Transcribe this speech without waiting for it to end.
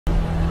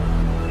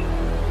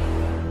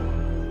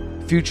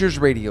Futures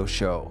Radio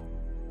Show,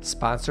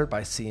 sponsored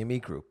by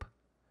CME Group,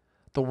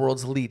 the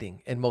world's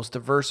leading and most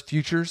diverse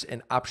futures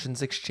and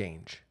options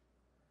exchange.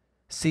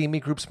 CME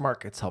Group's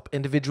markets help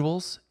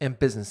individuals and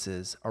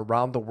businesses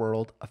around the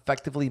world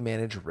effectively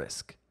manage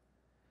risk.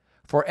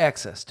 For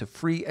access to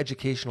free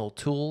educational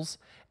tools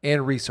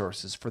and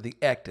resources for the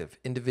active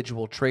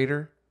individual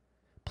trader,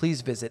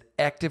 please visit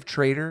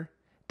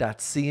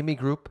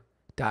activetrader.cmegroup.com.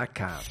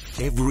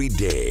 Every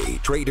day,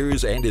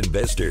 traders and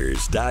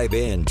investors dive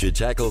in to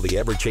tackle the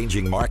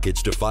ever-changing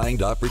markets to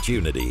find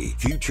opportunity.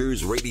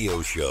 Futures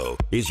Radio Show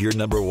is your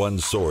number one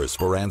source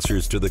for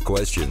answers to the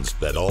questions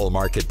that all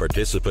market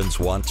participants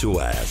want to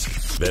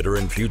ask.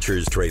 Veteran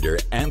futures trader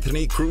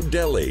Anthony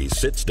Crudele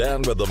sits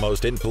down with the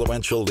most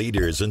influential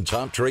leaders and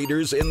top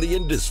traders in the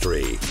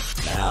industry.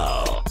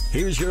 Now,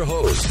 here's your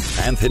host,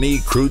 Anthony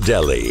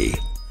Crudele.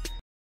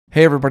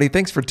 Hey everybody,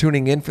 thanks for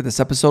tuning in for this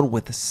episode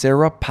with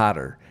Sarah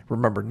Potter.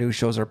 Remember, new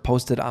shows are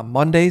posted on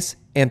Mondays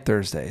and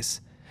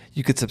Thursdays.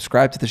 You can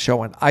subscribe to the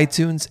show on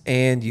iTunes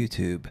and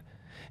YouTube.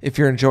 If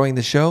you're enjoying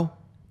the show,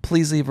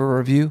 please leave a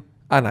review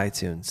on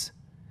iTunes.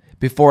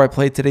 Before I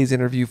play today's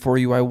interview for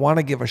you, I want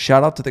to give a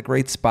shout out to the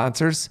great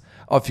sponsors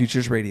of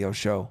Futures Radio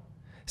Show: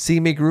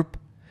 CME Group,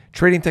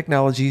 Trading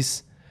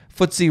Technologies,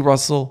 FTSE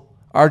Russell,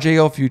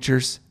 RJO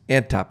Futures,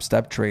 and Top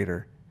Step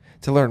Trader.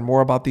 To learn more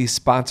about these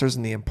sponsors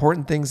and the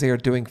important things they are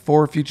doing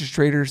for futures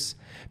traders,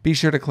 be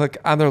sure to click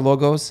on their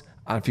logos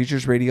on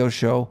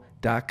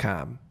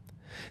futuresradioshow.com.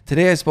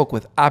 Today I spoke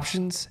with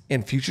options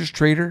and futures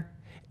trader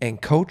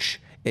and coach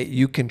at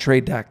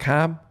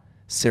youcantrade.com,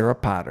 Sarah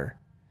Potter.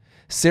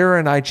 Sarah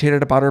and I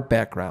chatted about her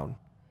background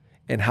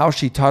and how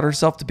she taught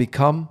herself to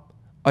become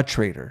a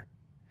trader.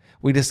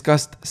 We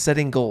discussed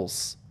setting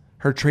goals,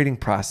 her trading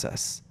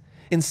process,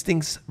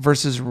 instincts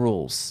versus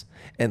rules,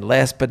 and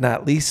last but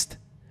not least,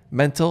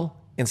 mental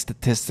and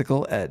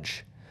statistical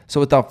edge. So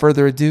without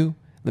further ado,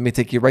 let me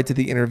take you right to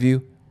the interview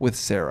with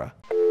Sarah.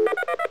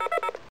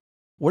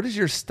 What is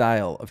your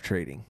style of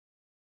trading?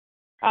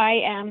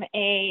 I am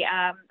a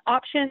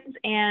options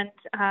and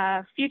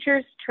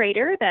futures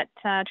trader that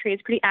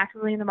trades pretty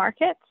actively in the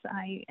markets.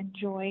 I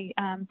enjoy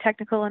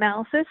technical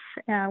analysis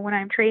when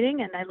I'm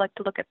trading, and I like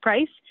to look at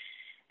price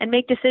and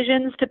make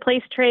decisions to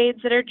place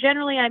trades that are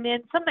generally I'm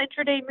in some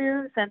intraday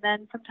moves, and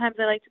then sometimes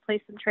I like to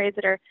place some trades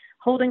that are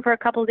holding for a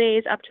couple of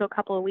days up to a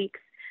couple of weeks.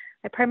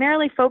 I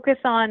primarily focus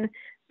on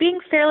being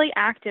fairly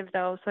active,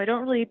 though, so I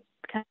don't really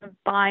kind of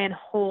buy and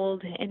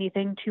hold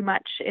anything too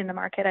much in the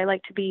market. I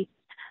like to be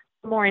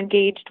more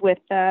engaged with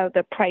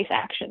the price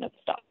action of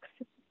stocks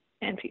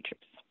and futures.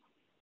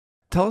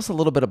 Tell us a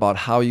little bit about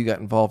how you got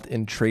involved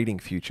in trading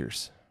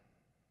futures.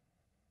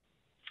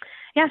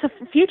 Yeah, so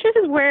futures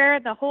is where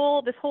this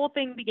whole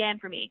thing began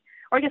for me.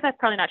 Or I guess that's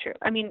probably not true.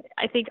 I mean,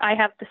 I think I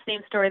have the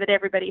same story that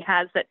everybody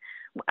has, that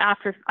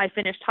after I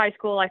finished high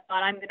school, I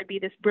thought I'm going to be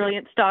this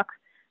brilliant stock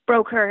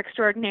broker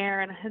extraordinaire.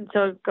 And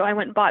so I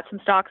went and bought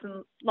some stocks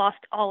and lost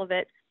all of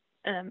it.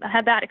 I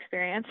had that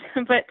experience.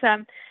 But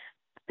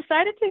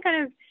decided to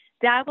kind of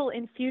dabble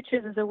in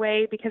futures as a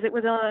way because it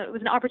was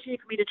an opportunity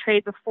for me to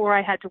trade before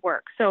I had to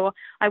work. So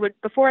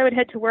before I would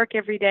head to work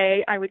every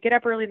day, I would get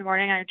up early in the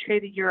morning, I would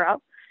trade the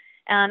euro.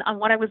 And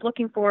what I was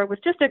looking for was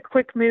just a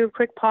quick move,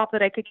 quick pop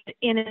that I could get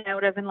in and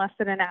out of in less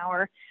than an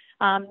hour.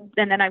 And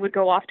then I would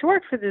go off to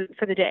work for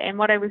the day. And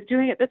what I was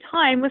doing at the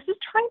time was just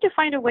trying to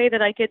find a way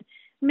that I could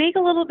make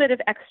a little bit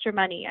of extra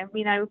money. I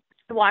mean, I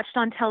watched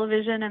on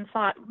television and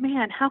thought,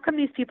 man, how come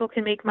these people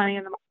can make money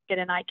in the market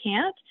and I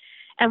can't?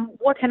 And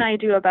what can I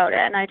do about it?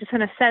 And I just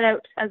kind of set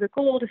out as a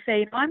goal to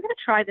say, I'm going to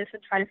try this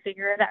and try to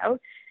figure it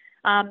out.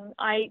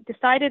 I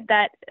decided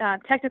that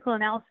technical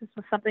analysis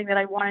was something that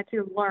I wanted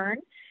to learn.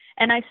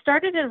 And I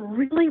started at a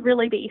really,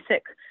 really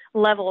basic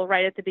level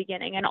right at the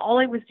beginning. And all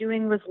I was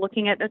doing was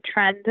looking at the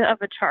trend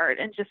of a chart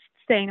and just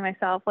saying to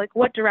myself, like,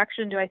 what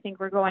direction do I think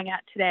we're going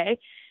at today?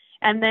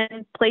 And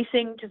then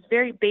placing just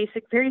very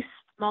basic, very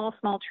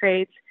small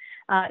trades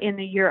in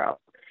the euro.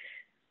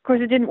 Of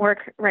course, it didn't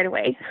work right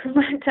away.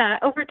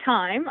 But over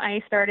time,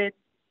 I started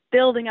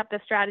building up the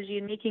strategy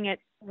and making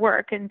it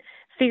work and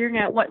figuring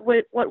out what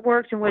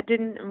worked and what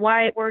didn't, and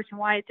why it worked and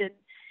why it didn't.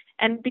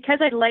 And because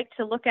I liked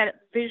to look at it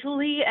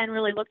visually and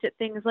really looked at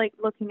things like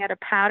looking at a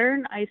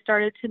pattern, I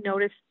started to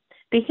notice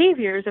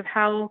behaviors of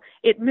how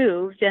it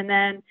moved and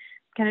then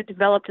kind of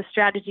developed a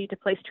strategy to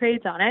place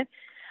trades on it,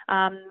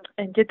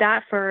 and did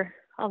that for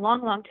a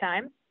long, long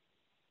time.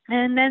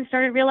 And then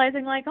started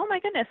realizing, like, oh my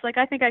goodness, like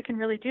I think I can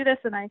really do this.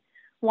 And I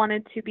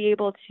wanted to be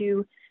able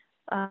to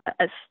kind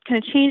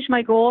of change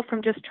my goal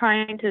from just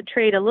trying to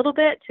trade a little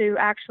bit to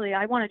actually,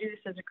 I want to do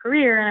this as a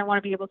career and I want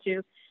to be able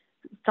to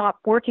stop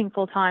working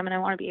full time and I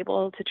want to be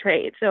able to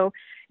trade. So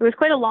it was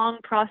quite a long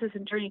process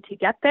and journey to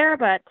get there,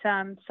 but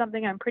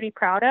something I'm pretty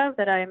proud of,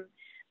 that I'm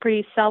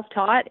pretty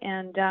self-taught,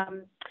 and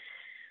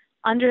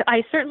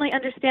I certainly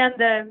understand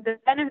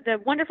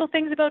the wonderful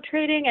things about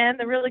trading and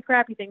the really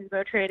crappy things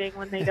about trading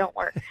when they don't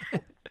work.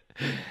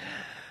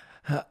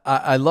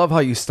 I love how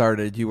you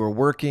started. You were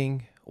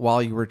working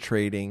while you were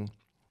trading.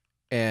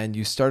 and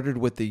you started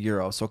with the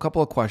euro. So a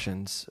couple of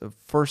questions.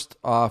 First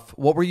off,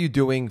 what were you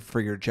doing for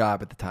your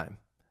job at the time?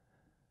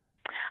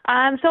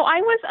 So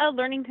I was a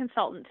learning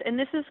consultant, and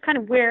this is kind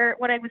of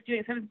what I was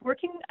doing. So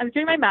I was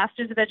doing my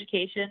master's of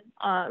education.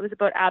 It was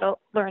about adult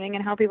learning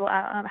and how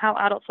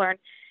adults learn.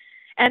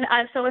 And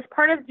so as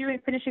part of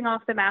finishing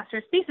off the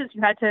master's thesis,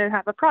 you had to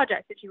have a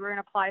project that you were going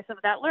to apply some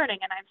of that learning.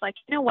 And I was like,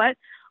 you know what?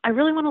 I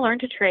really want to learn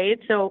to trade.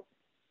 So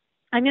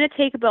I'm going to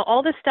take about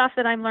all the stuff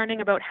that I'm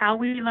learning about how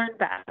we learn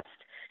best,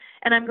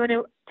 and I'm going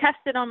to test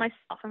it on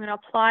myself. I'm going to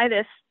apply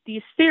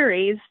these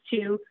theories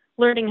to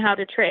learning how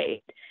to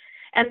trade.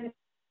 And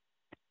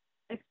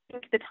I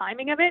think the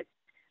timing of it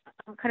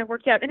kind of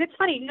worked out. And it's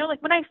funny,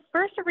 like when I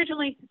first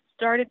originally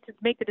started to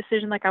make the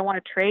decision, like I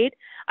want to trade,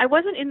 I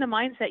wasn't in the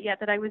mindset yet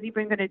that I was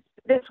even going to do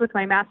this with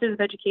my master's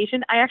of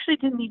education. I actually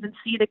didn't even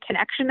see the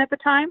connection at the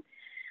time,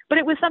 but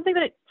it was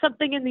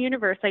something in the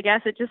universe, I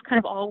guess. It just kind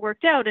of all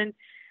worked out. And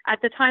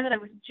at the time that I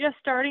was just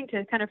starting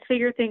to kind of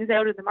figure things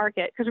out in the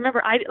market, because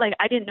remember, I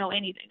didn't know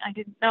anything. I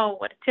didn't know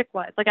what a tick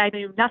was. Like I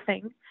knew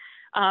nothing.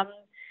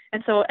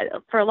 And so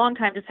for a long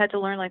time, just had to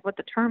learn like what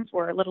the terms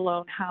were, let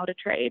alone how to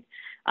trade.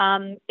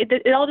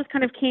 It all just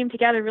kind of came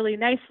together really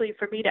nicely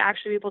for me to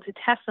actually be able to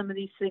test some of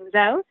these things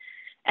out.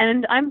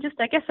 And I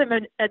guess I'm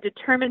a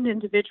determined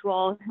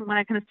individual. When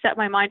I kind of set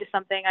my mind to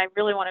something, I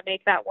really want to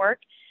make that work.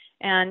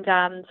 And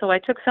so I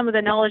took some of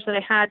the knowledge that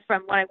I had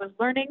from what I was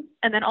learning,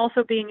 and then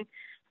also being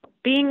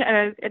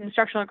an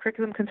instructional and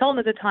curriculum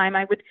consultant at the time,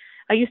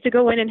 I used to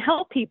go in and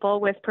help people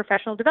with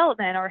professional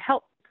development or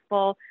help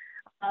people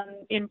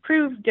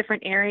improve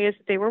different areas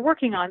that they were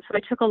working on. So I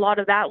took a lot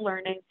of that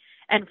learning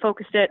and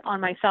focused it on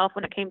myself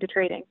when it came to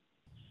trading.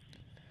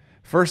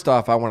 First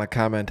off, I want to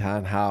comment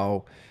on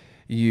how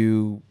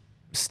you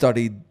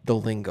studied the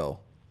lingo,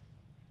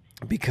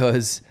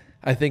 because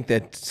I think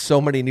that so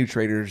many new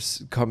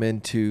traders come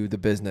into the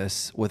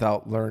business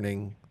without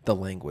learning the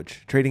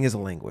language. Trading is a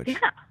language.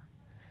 Yeah.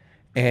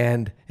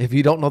 And if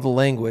you don't know the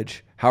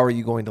language, how are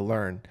you going to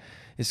learn?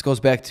 This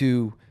goes back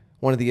to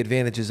one of the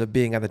advantages of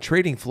being on the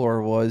trading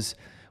floor was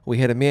we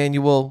had a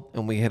manual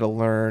and we had to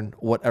learn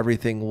what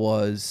everything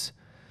was.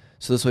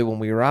 So this way, when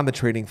we were on the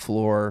trading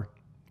floor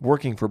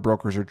working for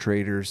brokers or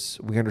traders,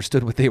 we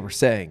understood what they were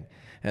saying.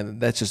 And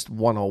that's just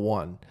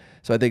 101.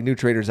 So I think new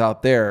traders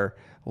out there,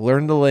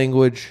 learn the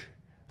language,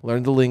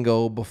 learn the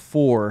lingo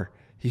before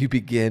you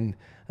begin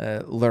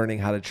learning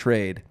how to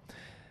trade.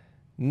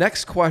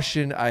 Next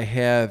question I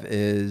have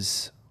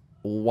is,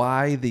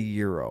 why the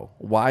euro?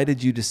 Why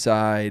did you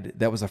decide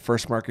that was the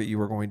first market you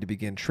were going to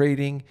begin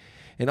trading?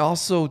 And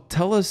also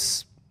tell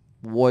us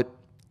what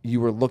you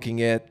were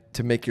looking at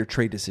to make your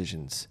trade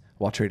decisions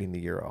while trading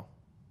the euro.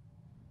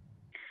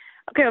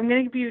 Okay, I'm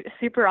going to be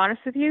super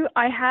honest with you.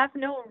 I have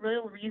no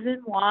real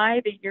reason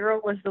why the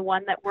euro was the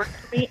one that worked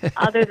for me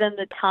other than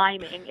the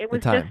timing. It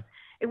was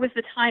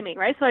the timing,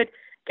 right? So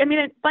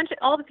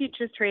all the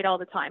futures trade all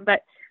the time,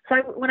 but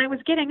when I was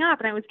getting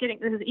up and this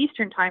is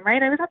Eastern time,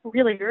 right? I was up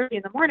really early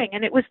in the morning,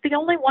 and it was the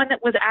only one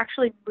that was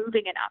actually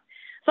moving enough.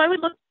 So I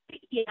would look at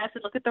the ES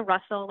and look at the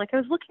Russell. Like I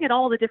was looking at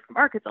all the different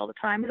markets all the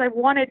time because I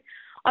wanted,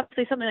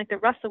 obviously something like the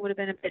Russell would have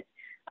been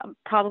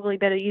probably a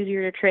bit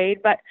easier to trade,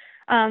 but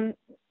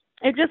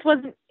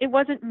it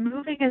wasn't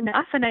moving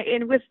enough. And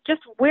it was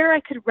just where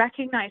I could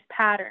recognize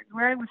pattern,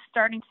 where I was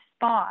starting to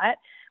spot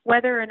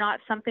whether or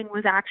not something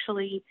was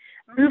actually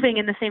moving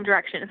in the same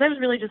direction. So I was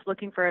really just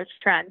looking for a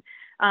trend.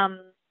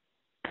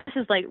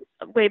 This is like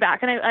way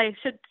back. And I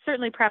should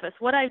certainly preface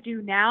what I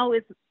do now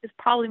is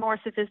probably more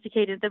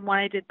sophisticated than what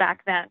I did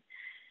back then.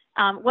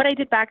 What I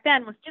did back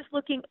then was just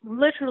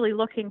literally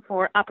looking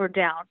for up or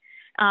down.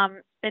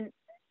 And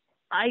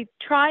I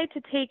tried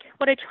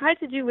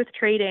to do with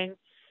trading,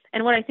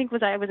 and what I think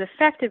I was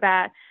effective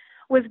at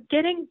was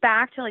getting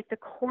back to like the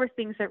core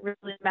things that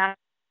really matter.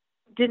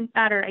 Didn't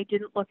matter. I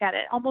didn't look at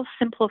it, almost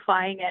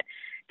simplifying it,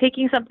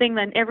 taking something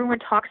that everyone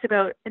talks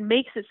about and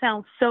makes it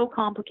sound so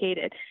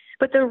complicated.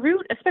 But the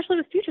root, especially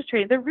with futures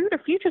trading,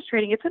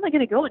 it's only going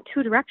to go in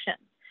two directions.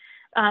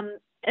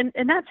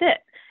 And that's it.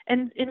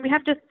 And we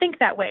have to think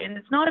that way. And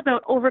it's not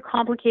about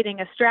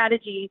overcomplicating a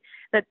strategy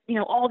that,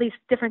 all these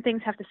different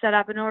things have to set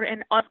up in order,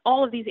 and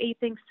all of these 8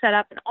 things set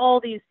up and all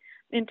these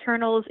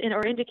internals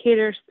or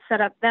indicators set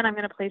up, then I'm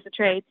going to place a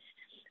trade.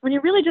 When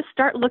you really just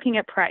start looking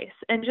at price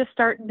and just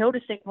start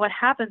noticing what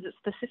happens at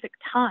specific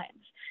times.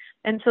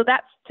 And so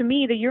that's, to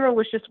me, the euro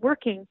was just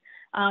working,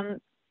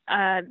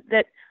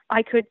 that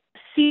I could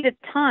see the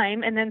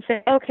time and then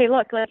say, okay,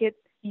 look, like it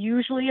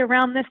usually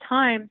around this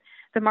time,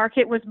 the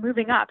market was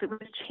moving up. It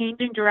was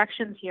changing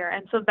directions here.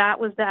 And so that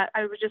was that.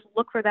 I would just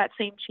look for that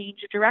same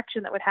change of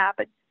direction that would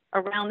happen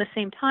around the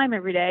same time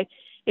every day.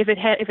 If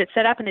it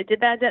set up and it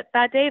did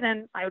that day,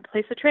 then I would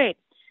place a trade.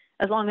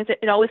 As long as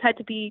it always had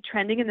to be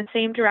trending in the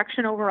same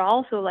direction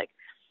overall. So like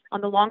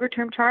on the longer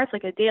term charts,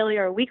 like a daily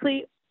or a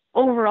weekly,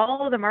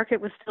 overall the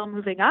market was still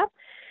moving up.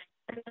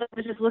 And so I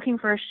was just looking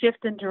for a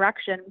shift in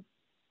direction.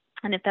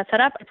 And if that set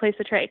up, I placed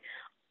a trade.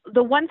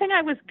 The one thing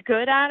I was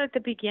good at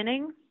the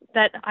beginning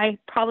that I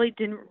probably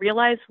didn't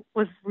realize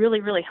was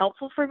really, really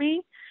helpful for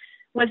me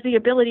was the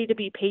ability to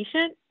be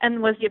patient,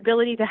 and was the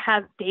ability to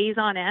have days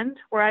on end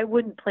where I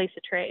wouldn't place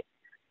a trade,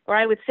 where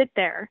I would sit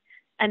there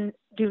and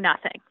do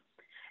nothing.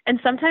 And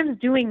sometimes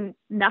doing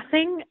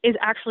nothing is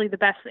actually the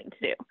best thing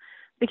to do,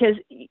 because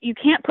you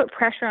can't put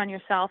pressure on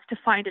yourself to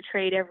find a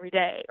trade every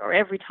day or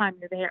every time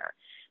you're there.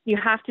 You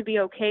have to be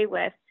okay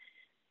with,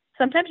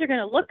 sometimes you're going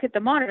to look at the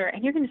monitor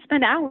and you're going to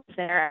spend hours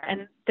there,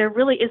 and there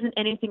really isn't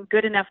anything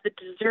good enough that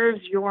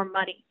deserves your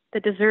money,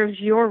 that deserves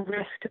your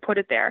risk to put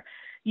it there.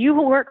 You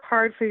work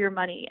hard for your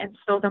money, and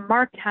so the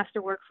market has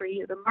to work for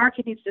you. The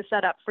market needs to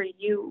set up for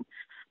you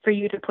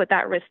to put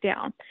that risk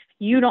down.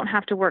 You don't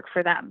have to work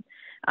for them.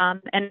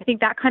 And I think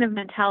that kind of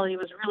mentality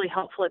was really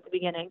helpful at the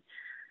beginning.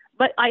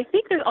 But I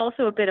think there's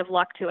also a bit of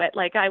luck to it.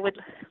 Like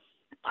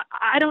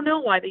I don't know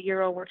why the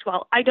euro works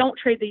well. I don't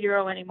trade the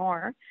euro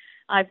anymore.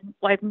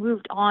 I've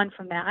moved on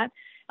from that.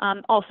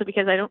 Also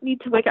because I don't need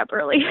to wake up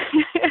early.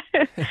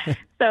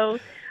 So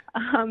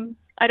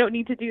I don't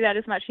need to do that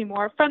as much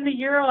anymore. From the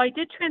euro, I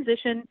did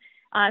transition,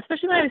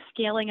 especially when I was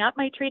scaling up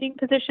my trading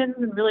positions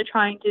and really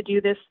trying to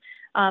do this.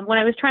 When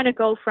I was trying to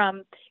go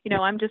from,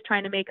 I'm just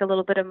trying to make a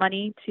little bit of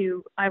money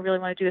to, I really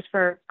want to do this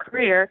for a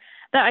career,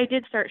 that I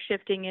did start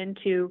shifting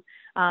into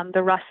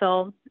the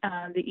Russell,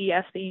 the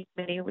ES, the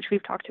E-mini, which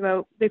we've talked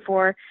about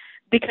before,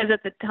 because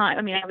at the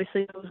time,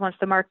 obviously once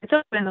the market's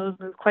open, those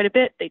move quite a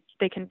bit.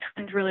 They can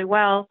trend really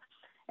well,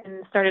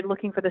 and started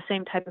looking for the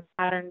same type of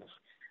patterns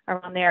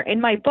around there. In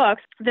my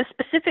books, the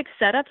specific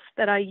setups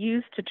that I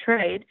used to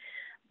trade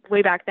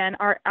way back then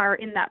are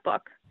in that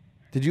book.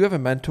 Did you have a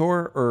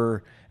mentor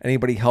or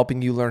anybody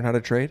helping you learn how to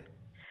trade?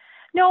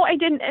 No, I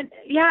didn't. And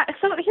yeah.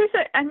 So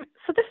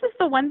so this is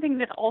the one thing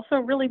that also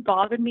really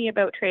bothered me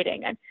about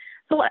trading. And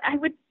so I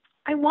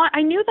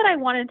knew that I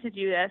wanted to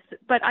do this,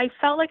 but I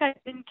felt like I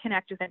didn't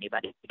connect with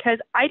anybody because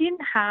I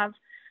didn't have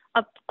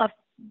a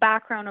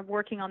background of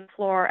working on the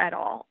floor at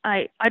all.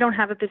 I don't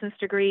have a business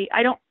degree.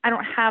 I don't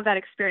have that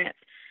experience.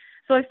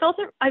 So I felt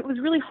it was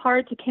really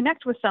hard to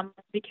connect with someone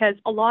because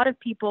a lot of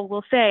people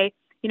will say,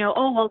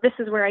 oh, well, this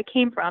is where I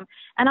came from.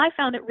 And I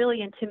found it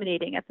really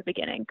intimidating at the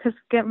beginning because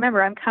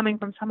remember, I'm coming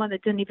from someone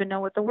that didn't even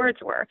know what the words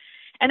were.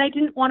 And I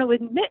didn't want to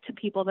admit to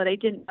people that I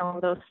didn't know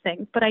those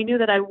things, but I knew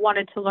that I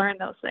wanted to learn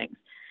those things.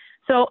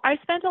 So I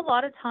spent a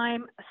lot of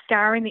time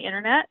scouring the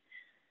internet.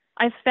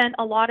 I spent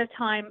a lot of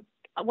time,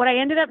 what I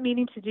ended up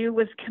needing to do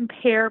was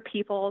compare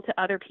people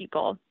to other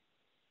people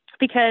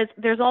because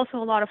there's also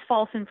a lot of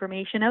false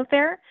information out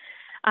there.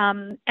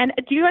 And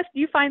do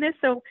you find this?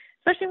 So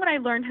especially when I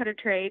learned how to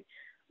trade,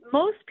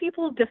 most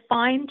people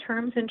define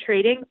terms in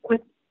trading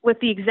with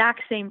the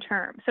exact same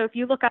term. So if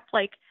you look up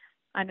I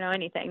don't know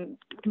anything,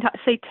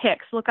 say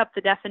ticks, look up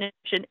the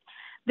definition,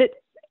 that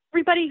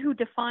everybody who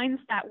defines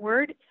that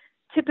word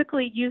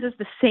typically uses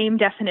the same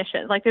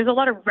definition. Like there's a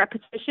lot of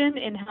repetition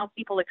in how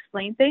people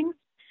explain things.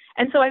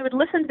 And so I would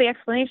listen to the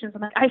explanations.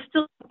 I'm like, I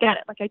still don't get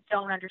it. I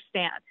don't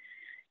understand.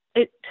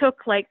 It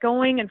took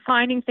going and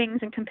finding things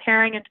and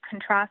comparing and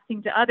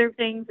contrasting to other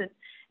things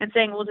and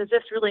saying, well, does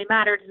this really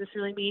matter? Does this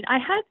really mean? I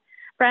had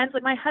friends,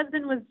 my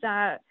husband was,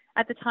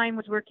 at the time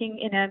was working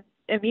in a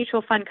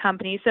mutual fund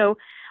company. So,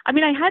 I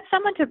had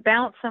someone to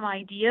bounce some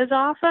ideas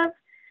off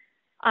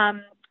of.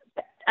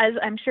 As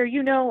I'm sure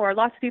you know, or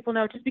lots of people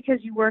know, just because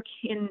you work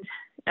in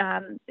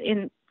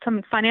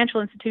some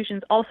financial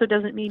institutions also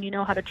doesn't mean you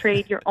know how to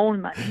trade your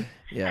own money.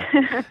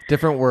 Yeah,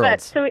 different worlds.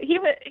 But, so he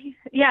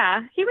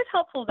was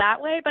helpful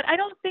that way, but I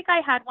don't think I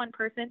had one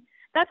person.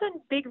 That's a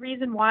big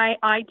reason why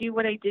I do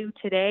what I do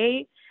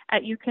today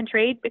at You Can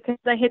Trade, because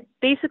I had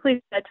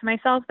basically said to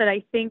myself that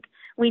I think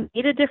we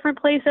need a different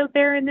place out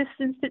there in this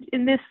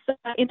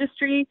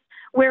industry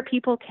where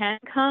people can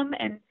come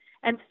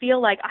and feel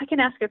like I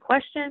can ask a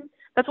question.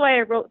 That's why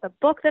I wrote the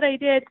book that I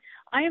did.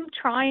 I am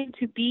trying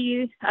to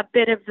be a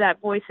bit of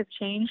that voice of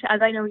change,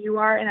 as I know you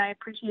are, and I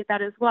appreciate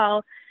that as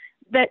well,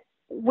 that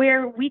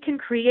where we can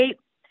create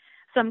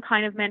some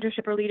kind of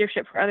mentorship or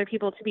leadership for other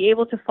people to be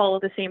able to follow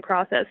the same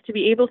process, to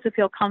be able to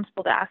feel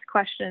comfortable to ask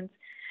questions,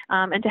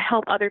 and to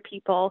help other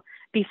people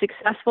be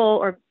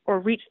successful or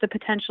reach the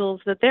potentials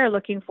that they're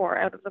looking for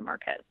out of the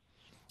market.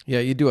 Yeah,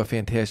 you do a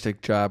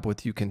fantastic job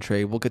with You Can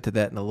Trade. We'll get to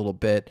that in a little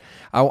bit.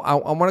 I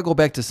want to go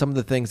back to some of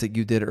the things that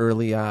you did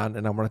early on,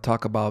 and I want to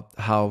talk about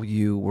how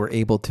you were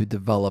able to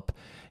develop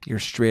your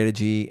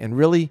strategy and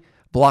really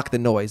block the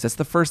noise. That's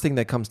the first thing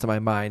that comes to my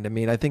mind.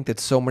 I think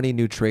that so many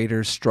new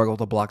traders struggle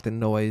to block the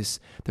noise.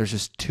 There's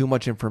just too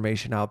much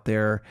information out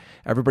there.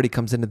 Everybody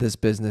comes into this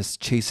business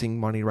chasing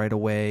money right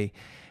away,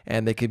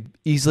 and they could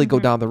easily go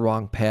down the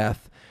wrong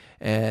path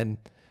and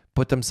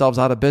put themselves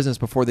out of business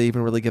before they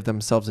even really give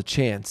themselves a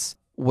chance.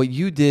 What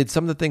you did,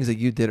 some of the things that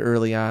you did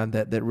early on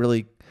that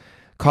really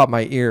caught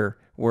my ear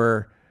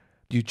were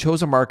you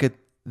chose a market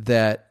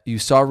that you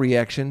saw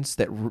reactions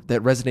that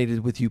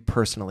resonated with you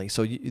personally.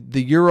 So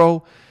the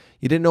euro,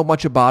 you didn't know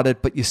much about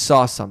it, but you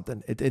saw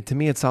something. To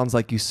me, it sounds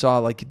like you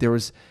saw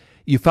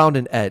you found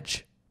an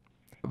edge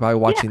by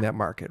watching that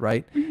market,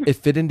 right? It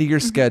fit into your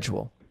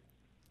schedule.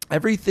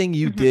 Everything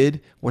you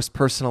did was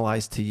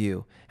personalized to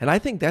you. And I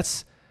think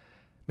that's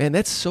Man,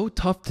 that's so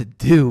tough to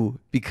do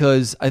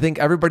because I think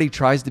everybody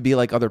tries to be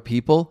like other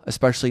people,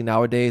 especially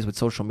nowadays with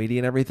social media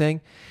and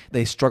everything.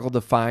 They struggle to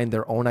find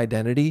their own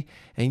identity,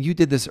 and you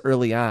did this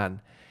early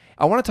on.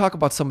 I want to talk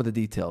about some of the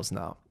details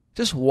now.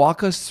 Just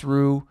walk us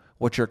through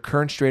what your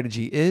current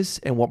strategy is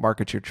and what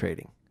markets you're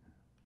trading.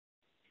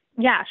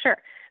 Yeah, sure.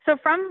 So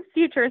from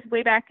futures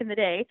way back in the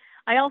day,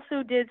 I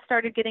also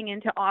started getting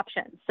into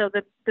options. So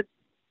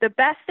the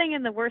best thing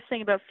and the worst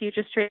thing about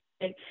futures trading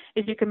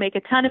is you can make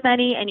a ton of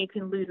money and you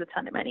can lose a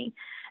ton of money.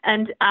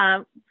 And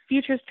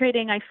futures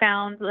trading, I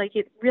found like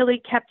it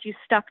really kept you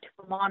stuck to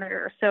a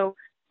monitor. So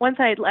once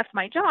I had left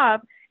my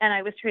job and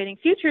I was trading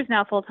futures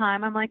now full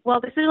time, I'm like,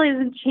 well, this really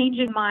isn't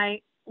changing my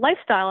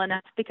lifestyle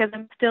enough because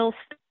I'm still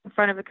in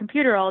front of a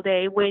computer all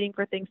day waiting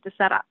for things to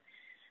set up.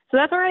 So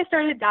that's where I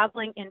started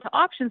dabbling into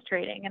options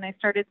trading. And I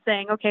started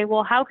saying, okay,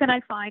 well, how can I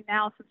find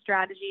now some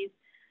strategies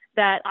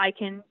that I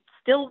can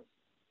still,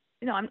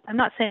 I'm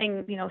not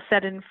saying,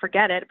 set and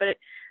forget it, but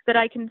that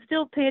I can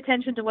still pay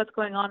attention to what's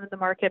going on in the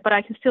market, but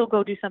I can still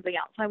go do something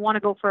else. I want to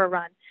go for a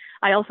run.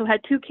 I also had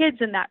 2 kids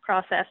in that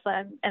process,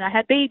 and I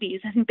had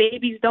babies, and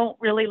babies don't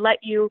really let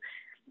you,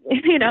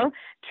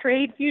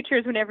 trade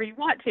futures whenever you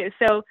want to.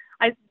 So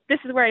this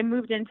is where I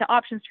moved into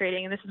options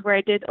trading, and this is where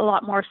I did a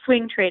lot more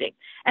swing trading.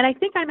 And I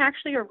think I'm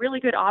actually a really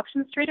good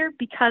options trader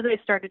because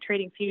I started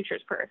trading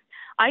futures first.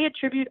 I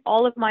attribute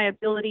all of my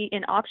ability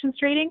in options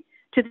trading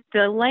to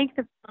the length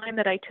of time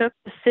that I took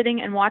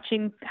sitting and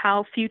watching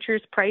how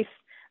futures price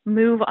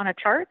move on a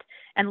chart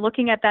and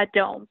looking at that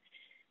dome.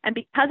 And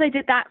because I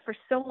did that for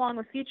so long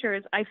with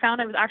futures, I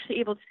found I was actually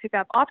able to pick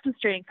up options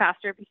trading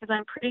faster because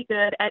I'm pretty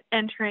good at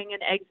entering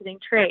and exiting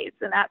trades,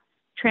 and that's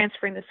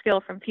transferring the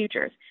skill from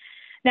futures.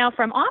 Now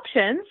from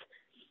options,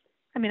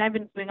 I've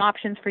been doing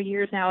options for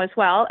years now as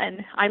well,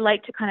 and I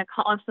like to kind of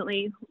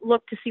constantly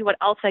look to see what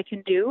else I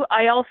can do.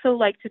 I also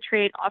like to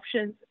trade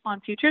options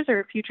on futures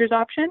or futures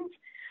options.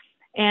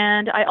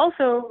 And I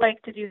also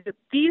like to do,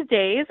 these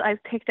days,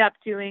 I've picked up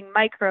doing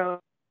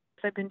micro.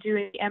 I've been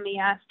doing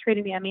MES,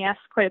 trading the MES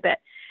quite a bit.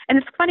 And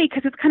it's funny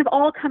because it's kind of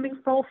all coming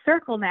full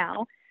circle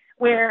now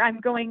where I'm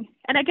going,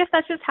 and I guess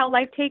that's just how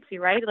life takes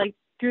you, right? Like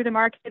through the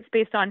markets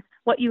based on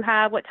what you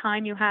have, what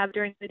time you have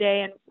during the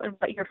day and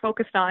what you're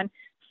focused on.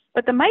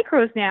 But the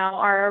micros now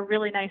are a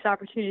really nice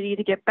opportunity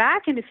to get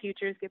back into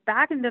futures, get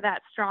back into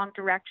that strong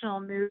directional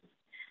moves,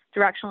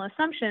 directional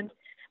assumptions.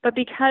 But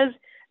because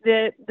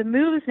the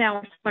moves now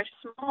are so much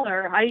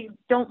smaller, I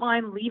don't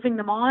mind leaving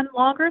them on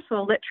longer, so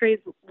I'll let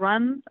trades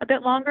run a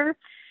bit longer.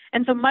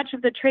 And so much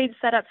of the trade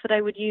setups that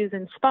I would use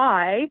in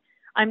SPY,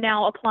 I'm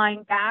now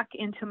applying back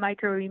into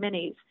micro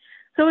minis.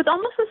 So it's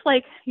almost as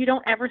like you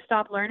don't ever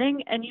stop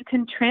learning, and you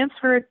can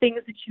transfer things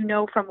that you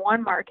know from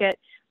one market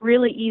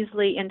really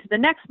easily into the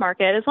next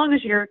market, as long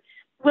as you're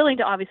willing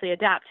to obviously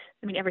adapt.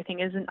 Everything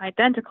isn't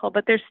identical,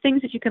 but there's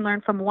things that you can learn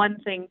from one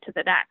thing to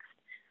the next.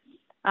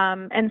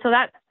 And so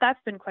that's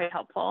been quite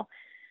helpful.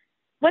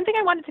 One thing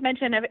I wanted to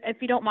mention,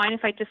 if you don't mind,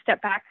 if I just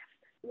step back,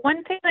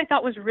 one thing I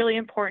thought was really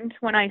important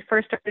when I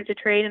first started to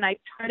trade, and I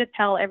try to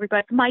tell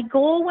everybody, my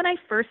goal when I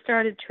first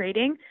started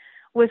trading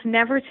was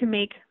never to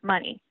make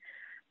money.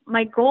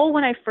 My goal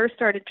when I first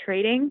started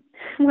trading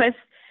was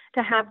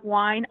to have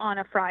wine on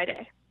a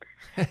Friday.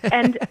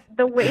 And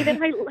the way that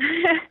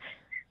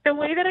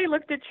I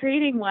looked at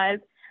trading was,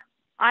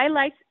 I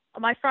liked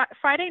my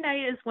Friday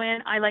night is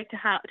when I like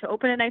to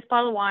open a nice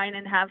bottle of wine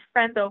and have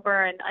friends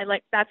over, and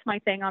that's my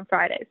thing on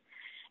Fridays.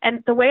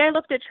 And the way I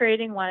looked at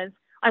trading was,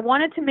 I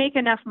wanted to make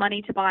enough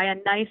money to buy a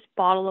nice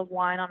bottle of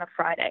wine on a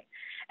Friday.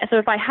 And so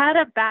if I had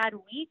a bad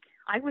week,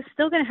 I was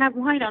still going to have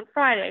wine on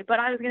Friday, but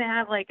I was going to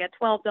have like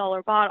a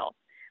 $12 bottle.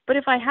 But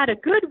if I had a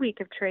good week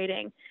of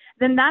trading,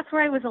 then that's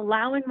where I was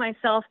allowing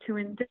myself to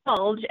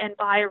indulge and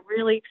buy a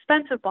really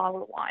expensive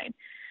bottle of wine.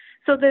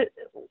 So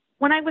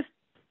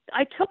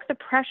I took the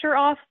pressure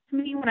off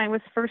me when I was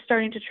first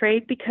starting to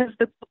trade, because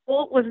the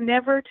goal was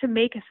never to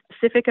make a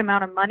specific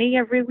amount of money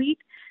every week.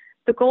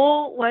 The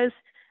goal was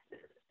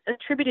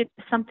attributed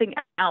to something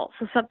else,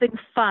 so something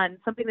fun,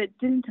 something that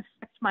didn't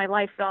affect my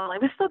life at all. I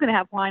was still going to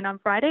have wine on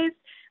Fridays,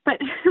 but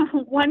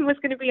one was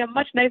going to be a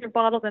much nicer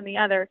bottle than the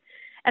other.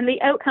 And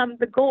the outcome,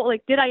 the goal,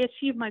 did I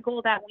achieve my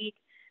goal that week?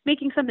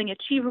 Making something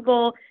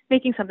achievable,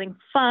 making something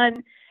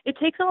fun. It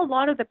takes a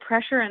lot of the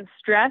pressure and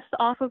stress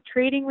off of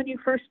trading when you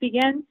first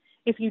begin,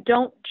 if you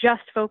don't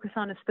just focus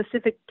on a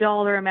specific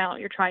dollar amount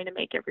you're trying to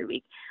make every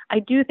week. I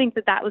do think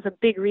that was a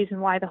big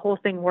reason why the whole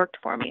thing worked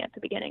for me at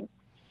the beginning.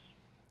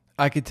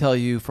 I could tell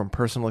you from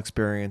personal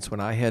experience, when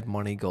I had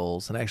money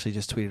goals, and I actually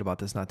just tweeted about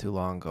this not too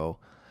long ago,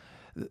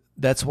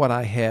 that's when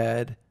I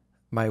had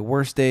my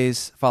worst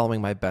days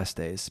following my best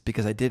days,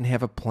 because I didn't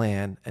have a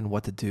plan and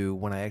what to do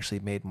when I actually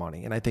made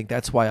money. And I think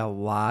that's why a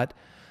lot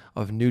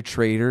of new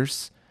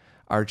traders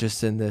are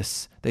just in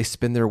this, they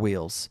spin their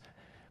wheels.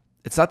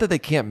 It's not that they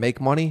can't make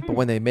money, but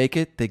when they make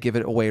it, they give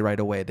it away right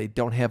away. They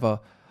don't have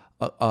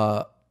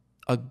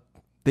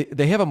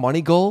they have a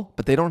money goal,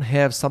 but they don't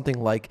have something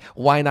like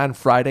wine on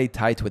Friday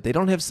tied to it. They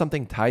don't have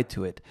something tied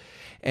to it.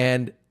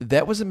 And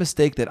that was a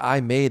mistake that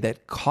I made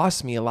that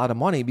cost me a lot of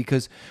money,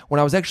 because when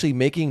I was actually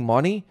making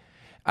money,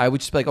 I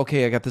would just be like,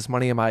 okay, I got this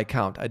money in my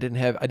account. I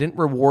didn't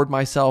reward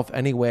myself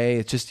anyway.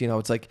 It's just,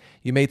 it's like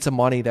you made some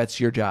money. That's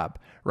your job.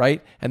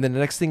 Right. And then the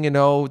next thing you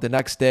know, the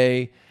next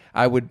day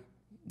I would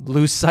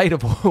lose sight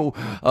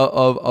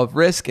of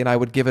risk and I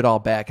would give it all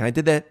back. And I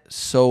did that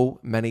so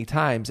many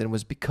times. And it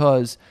was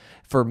because,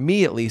 for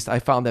me at least, I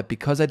found that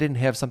because I didn't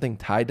have something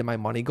tied to my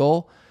money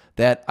goal,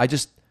 that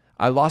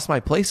I lost my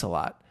place a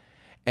lot.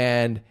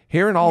 And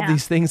hearing all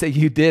these things that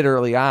you did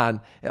early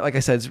on, like I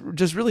said, it's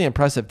just really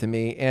impressive to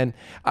me. And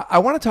I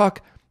want to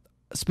talk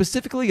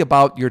specifically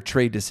about your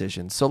trade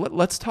decisions. So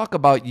let's talk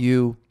about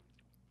you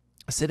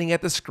sitting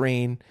at the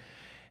screen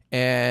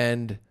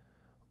and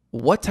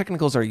what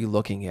technicals are you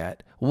looking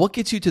at? What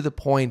gets you to the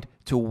point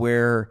to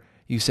where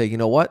you say, you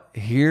know what,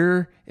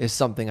 here is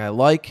something I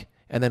like,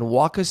 and then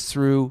walk us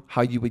through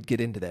how you would get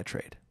into that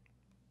trade.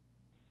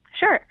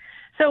 Sure.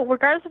 So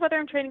regardless of whether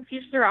I'm trading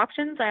futures or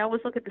options, I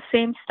always look at the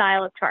same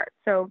style of chart.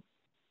 So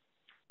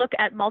look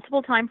at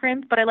multiple time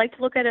frames, but I like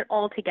to look at it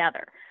all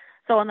together.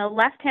 So on the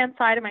left-hand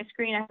side of my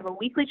screen, I have a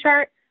weekly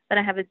chart, then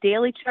I have a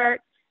daily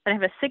chart, then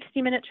I have a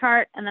 60-minute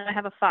chart, and then I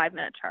have a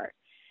 5-minute chart.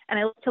 And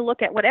I like to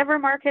look at whatever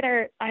market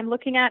I'm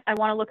looking at. I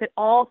want to look at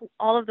all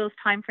of those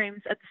time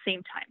frames at the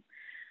same time.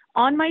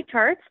 On my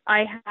charts,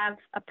 I have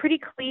a pretty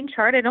clean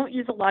chart. I don't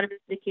use a lot of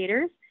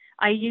indicators.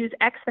 I use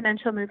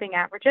exponential moving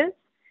averages.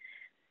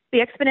 The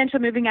exponential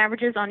moving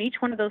averages on each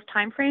one of those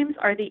time frames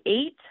are the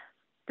 8,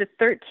 the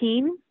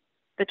 13,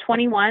 the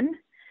 21,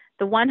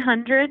 the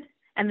 100,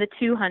 and the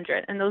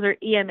 200. And those are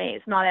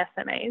EMAs, not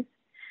SMAs.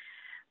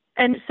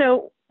 And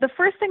so the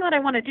first thing that I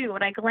want to do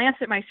when I glance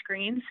at my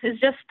screens is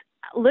just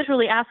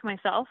literally ask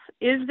myself,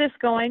 is this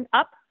going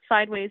up,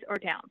 sideways, or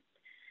down?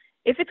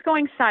 If it's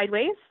going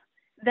sideways,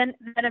 then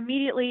that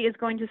immediately is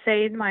going to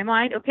say in my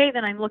mind, okay,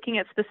 then I'm looking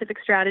at specific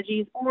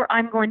strategies, or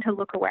I'm going to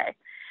look away.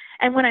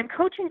 And when I'm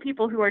coaching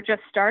people who are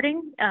just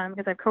starting,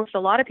 because I've coached a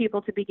lot of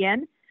people to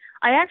begin,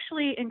 I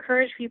actually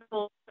encourage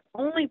people to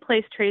only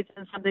place trades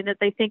in something that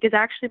they think is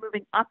actually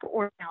moving up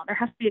or down. There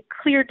has to be a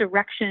clear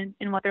direction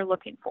in what they're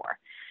looking for.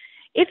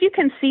 If you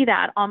can see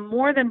that on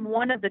more than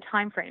one of the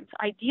time frames,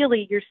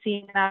 ideally you're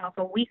seeing that off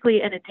a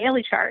weekly and a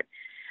daily chart,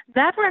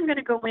 that's where I'm going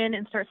to go in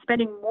and start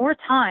spending more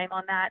time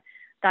on that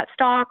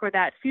stock or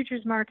that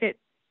futures market,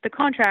 the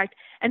contract,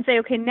 and say,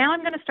 okay, now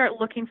I'm going to start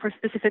looking for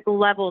specific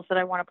levels that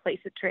I want to place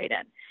a trade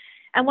in.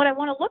 And what I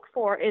want to look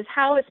for is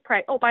how is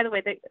price. Oh, by the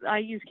way, I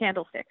use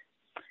candlesticks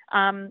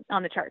on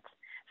the charts.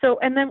 So,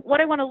 and then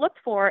what I want to look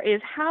for is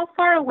how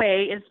far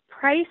away is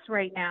price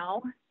right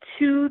now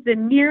to the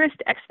nearest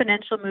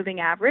exponential moving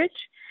average?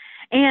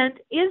 And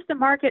is the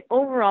market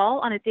overall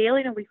on a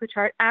daily and a weekly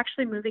chart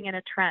actually moving in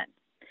a trend?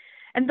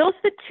 And those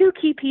are the two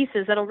key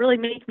pieces that'll really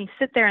make me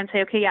sit there and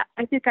say, okay, yeah,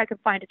 I think I can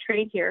find a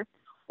trade here.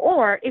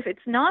 Or if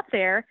it's not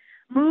there,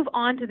 move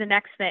on to the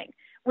next thing,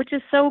 which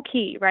is so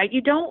key, right?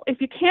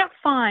 If you can't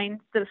find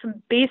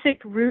some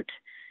basic root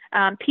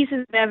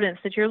pieces of evidence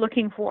that you're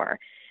looking for,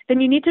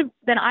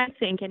 then I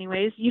think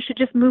anyways, you should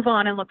just move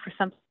on and look for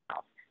something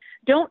else.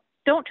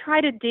 Don't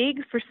try to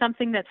dig for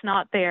something that's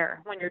not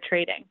there when you're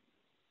trading.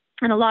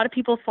 And a lot of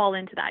people fall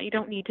into that. You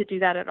don't need to do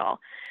that at all.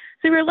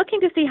 So we're looking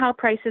to see how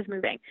price is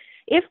moving.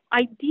 If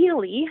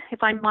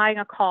I'm buying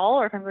a call,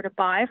 or if I'm going to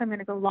buy, if I'm going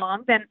to go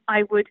long, then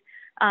I would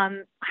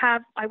want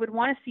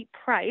to see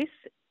price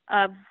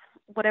of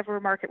whatever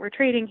market we're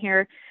trading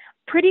here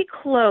pretty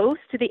close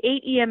to the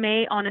 8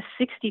 EMA on a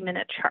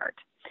 60-minute chart.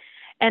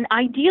 And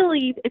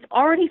ideally, it's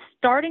already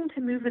starting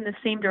to move in the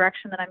same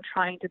direction that I'm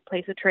trying to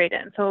place a trade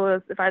in.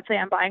 So if I'd say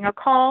I'm buying a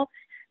call,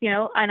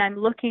 and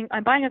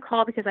I'm buying a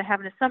call because I have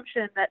an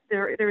assumption that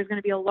there is going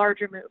to be a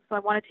larger move. So I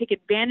want to take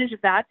advantage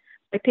of that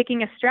by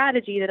picking a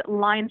strategy that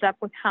lines up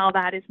with how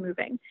that is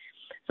moving.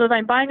 So if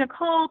I'm buying a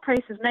call,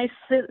 price is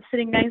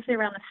sitting nicely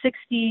around the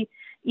 60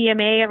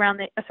 EMA,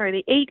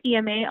 the 8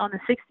 EMA on the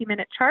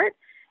 60-minute chart,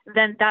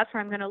 then that's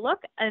where I'm going to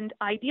look. And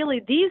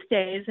ideally these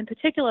days, in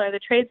particular, the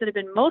trades that have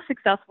been most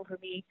successful for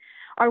me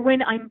are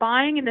when I'm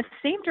buying in the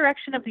same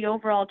direction of the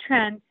overall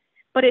trend,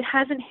 but it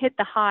hasn't hit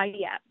the high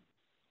yet.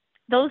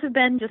 Those have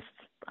been just,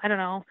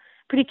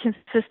 pretty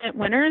consistent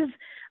winners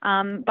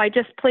by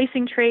just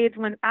placing trades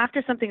when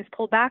after something's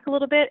pulled back a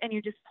little bit and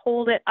you just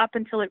hold it up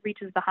until it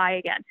reaches the high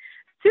again.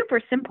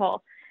 Super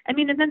simple. And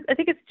then I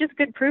think it's just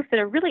good proof that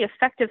a really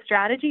effective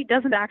strategy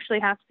doesn't actually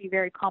have to be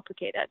very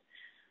complicated.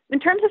 In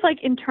terms of like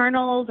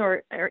internals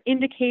or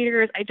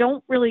indicators, I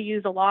don't really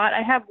use a lot.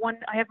 I have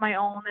my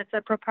own. It's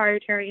a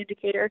proprietary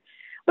indicator,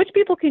 which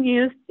people can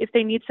use if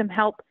they need some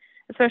help,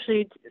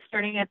 especially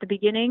starting at the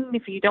beginning.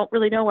 If you don't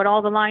really know what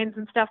all the lines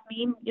and stuff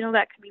mean,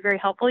 that can be very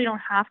helpful. You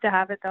don't have to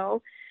have it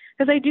though,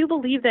 because I do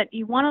believe that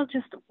you want to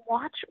just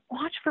watch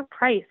for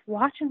price,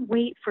 watch and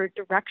wait for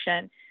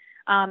direction,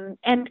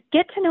 and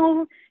get to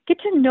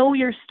know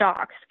your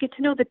stocks, get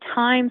to know the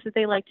times that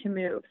they like to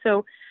move.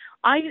 So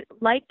I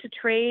like to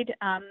trade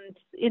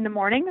in the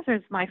mornings.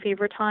 It's my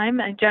favorite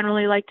time. I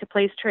generally like to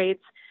place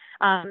trades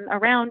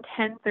around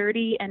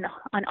 10:30 and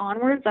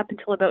onwards up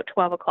until about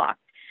 12 o'clock.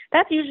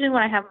 That's usually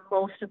when I have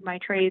most of my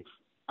trades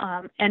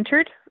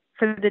entered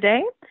for the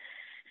day.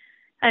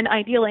 And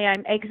ideally,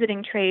 I'm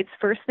exiting trades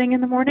first thing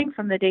in the morning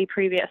from the day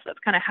previous. That's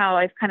kind of how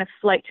I've kind of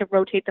like to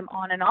rotate them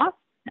on and off.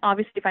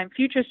 Obviously, if I'm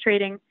futures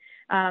trading,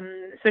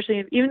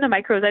 especially even the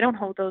micros, I don't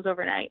hold those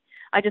overnight.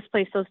 I just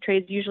place those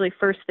trades usually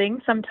first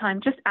thing, sometime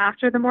just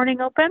after the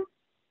morning open.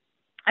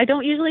 I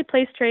don't usually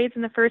place trades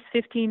in the first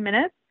 15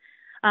 minutes.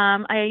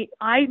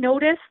 I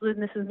notice,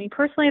 and this is me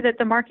personally, that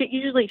the market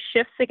usually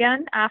shifts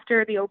again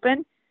after the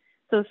open.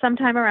 So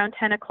sometime around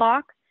 10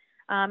 o'clock.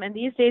 And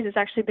these days it's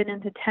actually been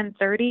into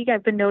 10:30.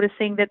 I've been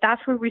noticing that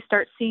that's where we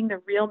start seeing the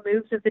real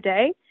moves of the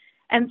day.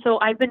 And so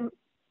I've been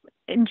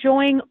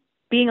enjoying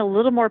being a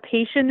little more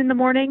patient in the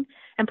morning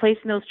and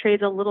placing those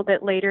trades a little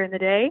bit later in the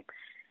day.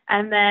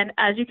 And then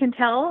as you can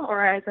tell,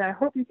 or as I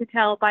hope you can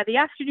tell, by the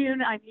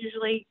afternoon, I'm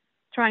usually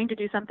trying to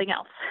do something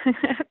else.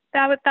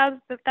 That's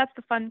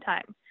the fun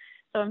time.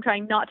 So I'm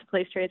trying not to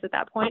place trades at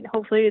that point.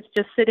 Hopefully it's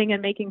just sitting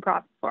and making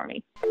profit for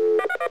me.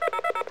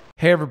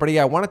 Hey everybody,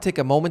 I want to take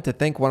a moment to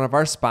thank one of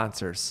our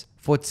sponsors,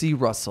 FTSE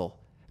Russell.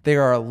 They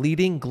are a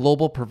leading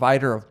global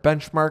provider of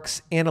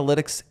benchmarks,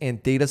 analytics,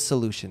 and data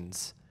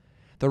solutions.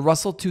 The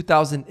Russell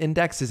 2000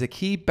 Index is a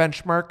key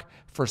benchmark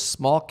for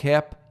small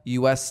cap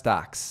U.S.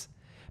 stocks.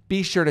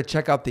 Be sure to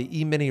check out the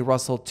E-mini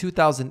Russell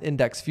 2000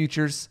 Index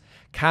Futures,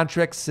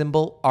 contract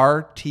symbol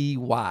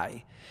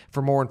RTY.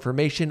 For more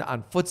information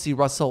on FTSE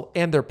Russell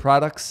and their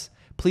products,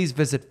 please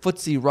visit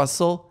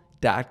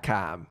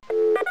FTSERussell.com.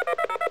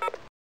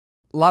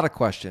 A lot of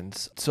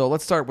questions. So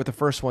let's start with the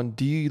first one.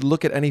 Do you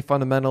look at any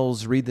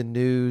fundamentals, read the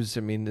news? I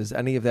mean, is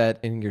any of that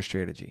in your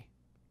strategy?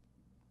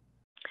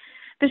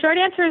 The short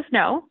answer is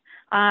no.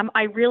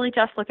 I really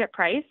just look at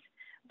price.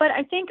 But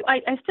I think I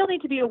still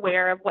need to be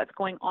aware of what's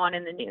going on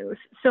in the news.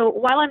 So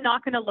while I'm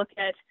not going to look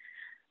at,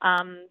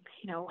 the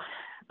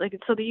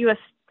U.S.,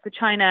 the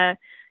China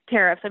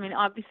tariffs, I mean,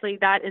 obviously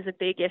that is a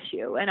big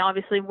issue. And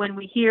obviously when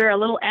we hear a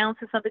little ounce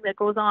of something that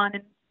goes on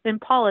in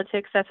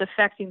politics, that's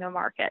affecting the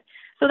market.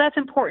 So that's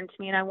important to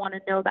me, and I want to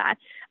know that.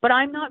 But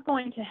I'm not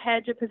going to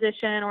hedge a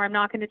position, or I'm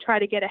not going to try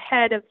to get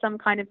ahead of some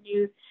kind of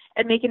news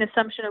and make an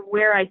assumption of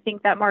where I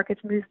think that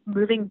market's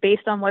moving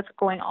based on what's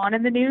going on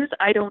in the news.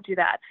 I don't do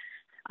that.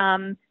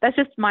 That's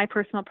just my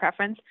personal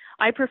preference.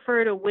 I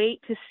prefer to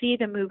wait to see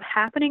the move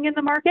happening in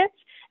the markets,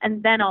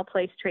 and then I'll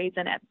place trades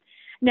in it.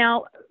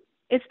 Now,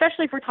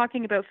 especially if we're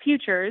talking about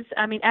futures,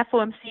 I mean,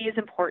 FOMC is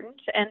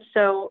important. And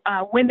so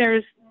when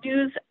there's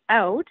news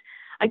out,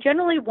 I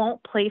generally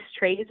won't place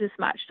trades as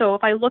much. So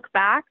if I look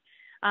back,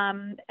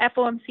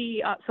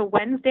 FOMC, so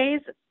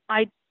Wednesdays,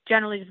 I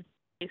generally just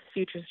place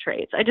futures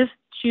trades. I just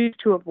choose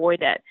to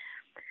avoid it.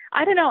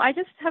 I don't know. I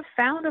just have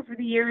found over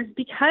the years,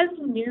 because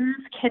news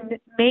can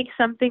make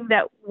something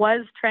that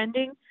was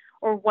trending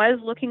or was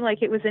looking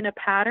like it was in a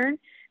pattern,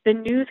 the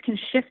news can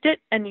shift it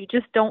and you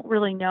just don't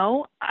really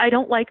know. I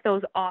don't like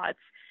those odds.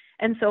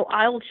 And so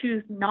I'll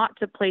choose not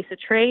to place a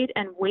trade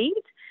and wait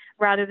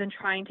rather than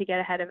trying to get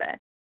ahead of it.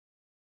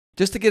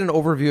 Just to get an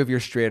overview of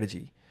your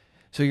strategy.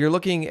 So you're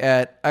looking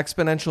at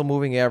exponential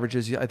moving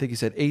averages. I think you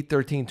said 8,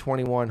 13,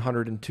 21,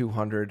 100, and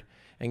 200.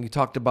 And you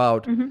talked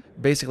about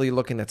basically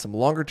looking at some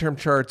longer term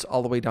charts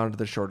all the way down to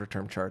the shorter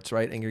term charts,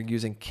 right? And you're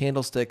using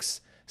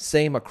candlesticks,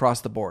 same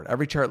across the board.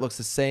 Every chart looks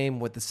the same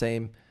with the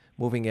same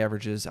moving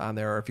averages on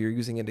there. Or if you're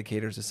using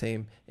indicators, the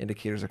same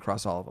indicators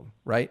across all of them,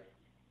 right?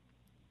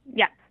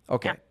 Yeah.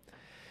 Okay.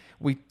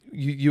 Yeah.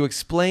 You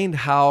explained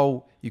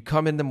how you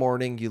come in the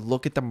morning, you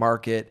look at the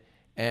market,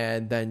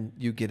 and then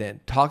you get in.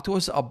 Talk to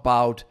us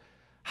about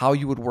how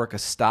you would work a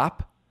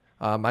stop.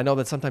 I know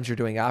that sometimes you're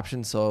doing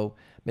options, so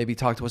maybe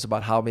talk to us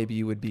about how maybe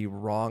you would be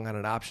wrong on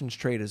an options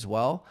trade as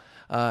well.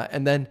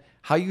 And then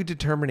how you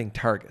determining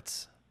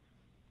targets.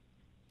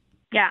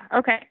 Yeah,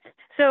 okay.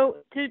 So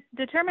to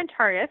determine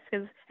targets,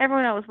 because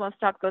everyone always wants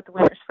to talk about the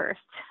winners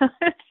first.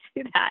 Let's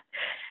do that.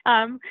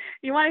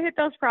 You want to hit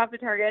those profit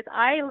targets.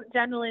 I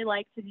generally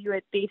like to do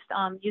it based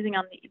on using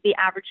on the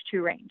average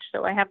 2 range.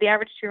 So I have the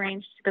average 2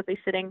 range typically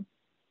sitting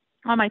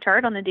on my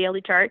chart, on the daily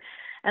chart.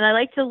 And I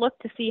like to look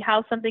to see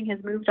how something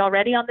has moved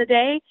already on the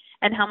day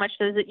and how much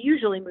does it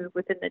usually move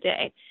within the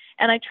day.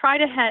 And I try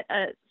to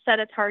set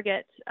a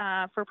target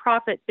for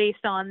profit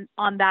based on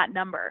that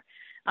number.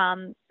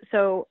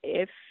 So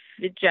if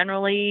it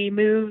generally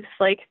moves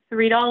like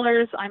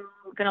 $3, I'm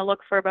going to look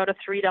for about a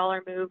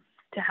 $3 move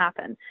to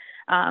happen.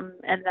 And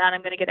then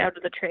I'm going to get out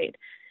of the trade.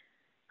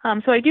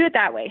 So I do it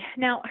that way.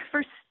 Now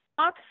for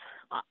stops,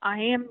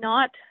 I'm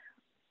not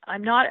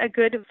a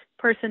good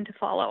person to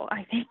follow,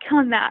 I think,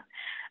 on that.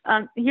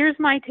 Here's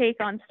my take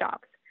on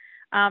stops.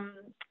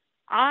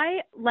 I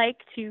like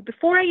to,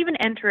 before I even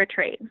enter a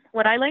trade,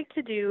 what I like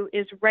to do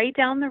is write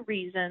down the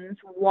reasons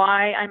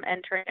why I'm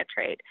entering a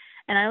trade.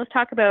 And I always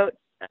talk about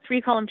a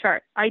 3-column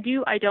chart. I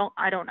do, I don't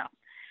know.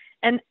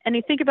 And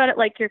you think about it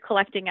like you're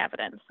collecting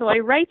evidence. So I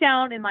write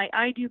down in my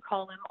I do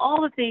column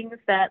all the things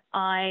that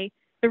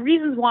the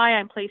reasons why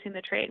I'm placing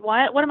the trade.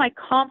 What am I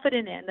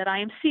confident in that I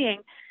am seeing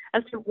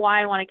as to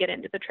why I want to get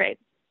into the trade?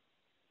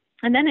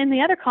 And then in the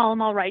other column,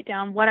 I'll write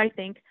down what I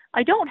think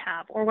I don't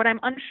have or what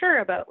I'm unsure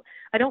about.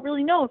 I don't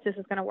really know if this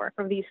is going to work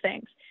or these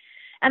things.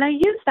 And I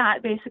use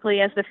that basically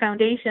as the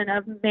foundation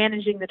of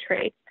managing the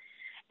trade.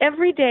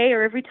 every day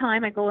or every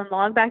time I go and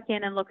log back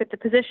in and look at the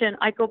position,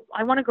 I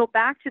want to go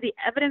back to the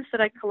evidence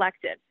that I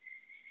collected.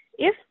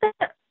 If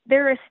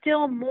there is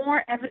still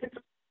more evidence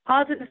on the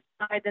positive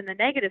side than the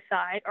negative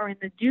side, or in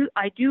the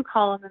I do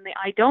column than the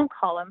I don't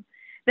column,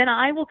 then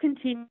I will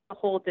continue to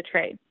hold the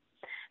trade.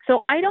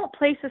 So I don't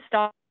place a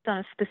stop on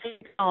a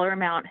specific dollar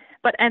amount,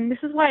 and this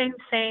is why I'm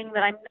saying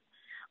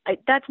that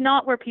that's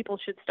not where people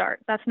should start.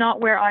 That's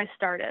not where I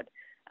started.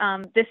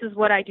 This is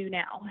what I do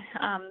now.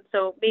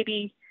 So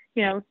maybe,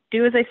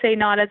 do as I say,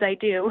 not as I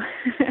do.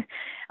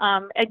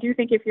 I do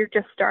think if you're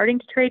just starting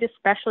to trade,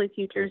 especially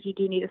futures, you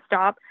do need to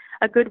stop.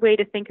 A good way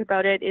to think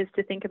about it is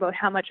to think about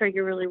how much are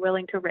you really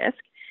willing to risk,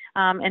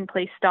 and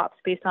place stops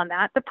based on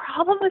that. The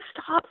problem with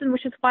stops, and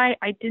which is why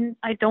I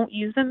don't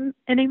use them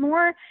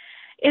anymore,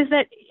 is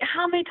that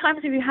how many times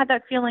have you had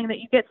that feeling that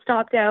you get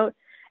stopped out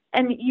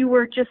and you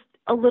were just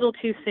a little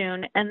too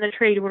soon and the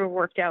trade would have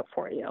worked out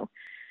for you?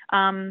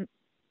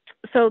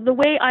 So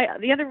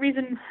the other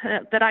reason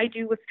that I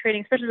do with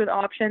trading, especially with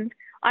options,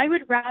 I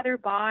would rather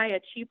buy a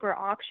cheaper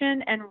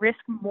option and risk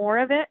more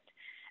of it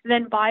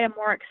than buy a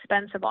more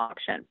expensive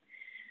option.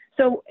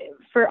 So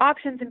for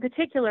options in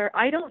particular,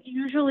 I don't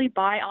usually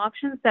buy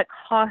options that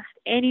cost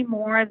any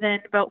more than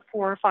about $4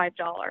 or $5.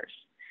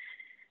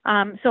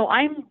 So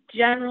I'm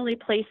generally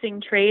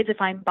placing trades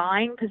if I'm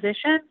buying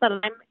positions that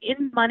I'm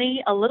in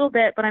money a little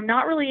bit, but I'm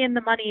not really in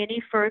the money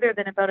any further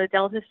than about a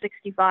delta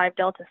 65,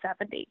 delta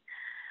 70.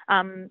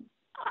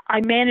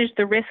 I manage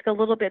the risk a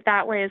little bit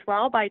that way as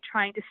well by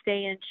trying to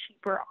stay in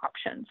cheaper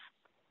options.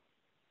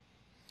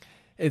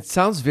 It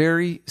sounds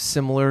very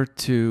similar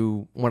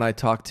to when I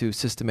talk to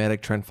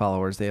systematic trend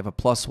followers. They have a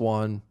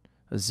 +1,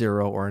 a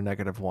 0, or a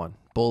 -1,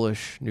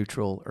 bullish,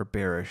 neutral, or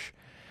bearish.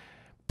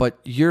 But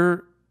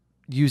you're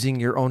using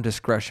your own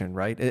discretion,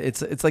 right?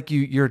 It's like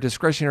you're a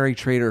discretionary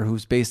trader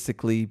who's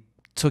basically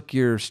took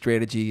your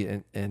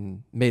strategy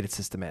and made it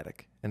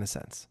systematic in a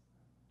sense.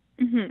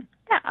 Mm-hmm.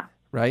 Yeah.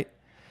 Right?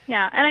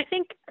 Yeah. And I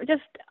think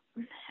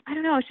I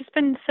don't know, it's just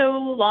been so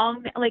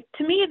long. Like,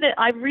 to me, that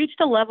I've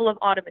reached a level of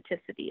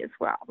automaticity as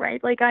well,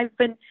 right? Like, I've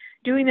been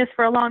doing this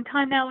for a long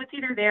time now. It's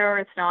either there or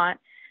it's not.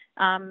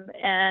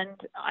 And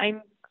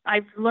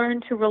I've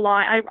learned to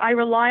rely. I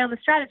rely on the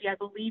strategy. I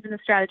believe in the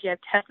strategy.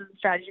 I've tested the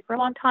strategy for a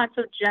long time.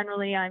 So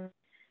generally, I'm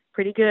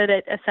pretty good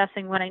at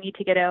assessing when I need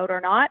to get out or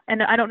not.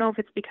 And I don't know if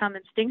it's become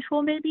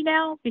instinctual maybe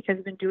now because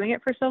I've been doing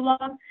it for so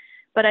long,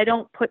 but I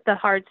don't put the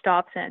hard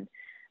stops in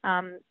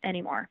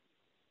anymore.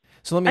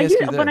 So let me ask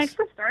you this. When I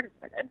first started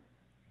with it.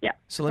 Yeah.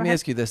 So let me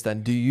ask you this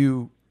then. Do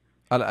you,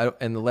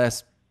 and the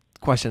last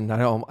question,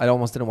 I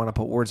almost didn't want to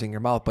put words in your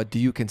mouth, but do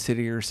you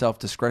consider yourself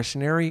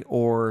discretionary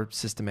or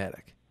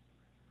systematic?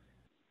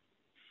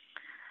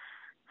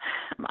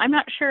 I'm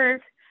not sure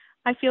if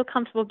I feel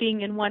comfortable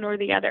being in one or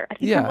the other. I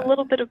think I'm a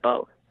little bit of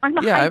both. I'm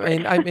a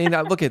hybrid. I mean,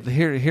 look at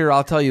here.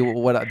 I'll tell you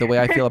the way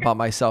I feel about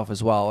myself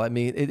as well. I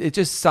mean, it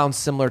just sounds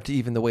similar to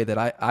even the way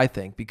that I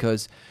think,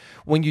 because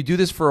when you do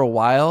this for a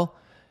while,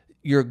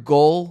 your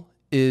goal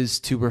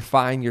is to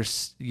refine your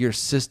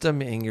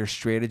system and your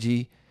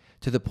strategy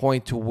to the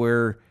point to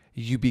where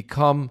you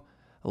become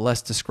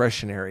less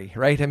discretionary,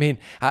 right? I mean,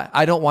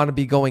 I don't want to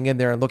be going in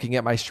there and looking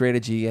at my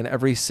strategy in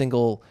every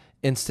single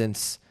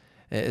instance.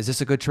 Is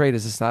this a good trade?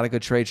 Is this not a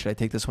good trade? Should I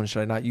take this one?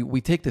 Should I not?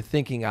 We take the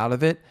thinking out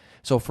of it.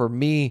 So for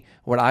me,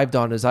 what I've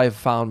done is I've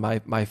found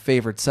my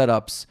favorite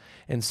setups.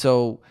 And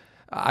so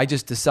I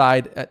just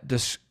decide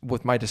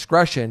with my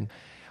discretion,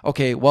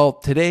 okay, well,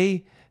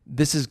 today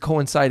this is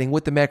coinciding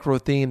with the macro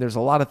theme. There's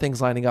a lot of things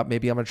lining up.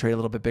 Maybe I'm going to trade a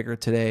little bit bigger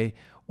today,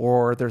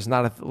 or there's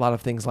not a lot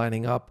of things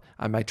lining up.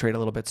 I might trade a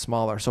little bit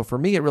smaller. So for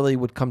me, it really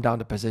would come down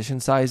to position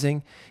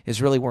sizing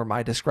is really where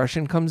my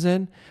discretion comes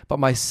in. But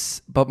my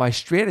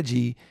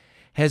strategy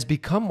has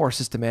become more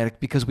systematic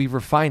because we've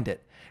refined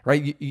it,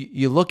 right?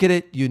 You look at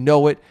it, you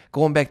know it,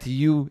 going back to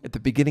you at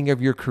the beginning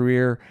of your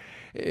career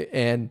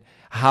and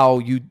how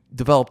you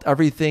developed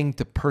everything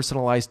to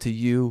personalize to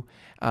you.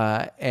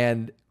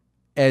 And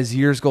as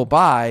years go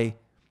by,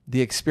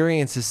 the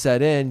experience is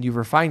set in, you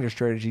refine your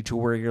strategy to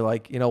where you're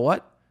like, you know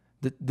what?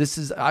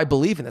 I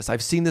believe in this.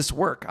 I've seen this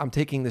work. I'm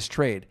taking this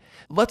trade.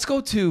 Let's go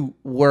to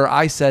where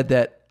I said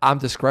that I'm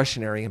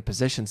discretionary in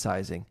position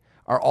sizing.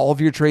 Are all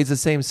of your trades the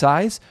same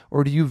size,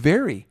 or do you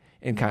vary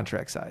in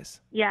contract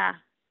size? Yeah,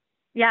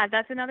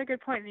 that's another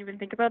good point. I didn't even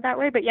think about it that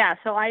way. But yeah,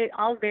 so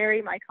I'll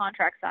vary my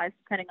contract size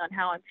depending on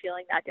how I'm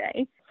feeling that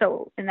day.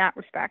 So in that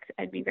respect,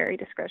 I'd be very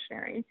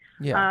discretionary.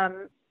 Yeah.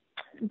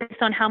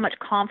 Based on how much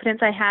confidence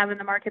I have in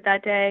the market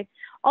that day.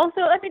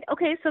 Also, I mean,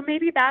 okay, so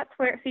maybe that's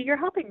where, see, you're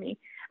helping me.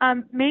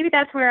 Maybe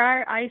that's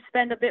where I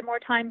spend a bit more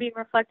time being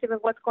reflective of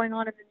what's going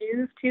on in the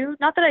news too.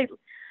 Not that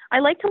I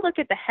like to look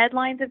at the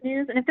headlines of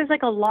news, and if there's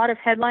like a lot of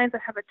headlines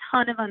that have a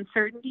ton of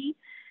uncertainty,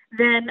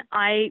 then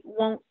I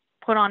won't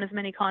put on as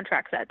many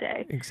contracts that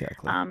day.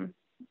 Exactly.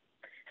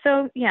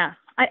 So yeah,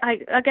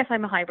 I guess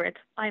I'm a hybrid.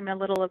 I'm a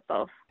little of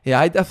both. Yeah,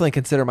 I definitely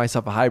consider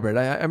myself a hybrid.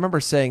 I remember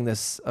saying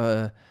this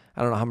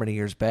I don't know how many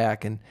years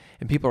back, and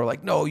people are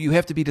like, no, you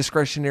have to be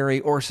discretionary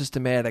or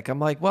systematic. I'm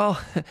like,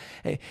 well,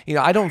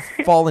 I don't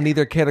fall in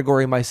either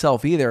category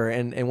myself either.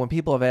 And when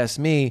people have asked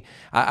me,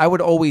 I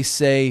would always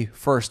say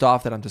first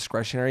off that I'm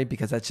discretionary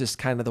because that's just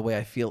kind of the way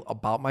I feel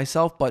about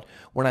myself. But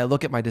when I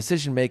look at my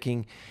decision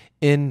making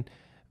in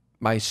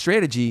my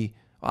strategy,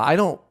 I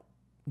don't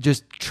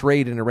just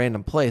trade in a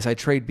random place. I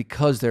trade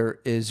because there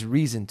is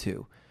reason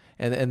to.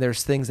 And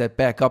there's things that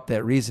back up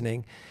that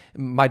reasoning.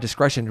 My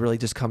discretion really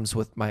just comes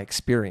with my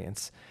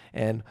experience.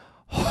 And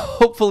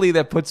hopefully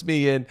that puts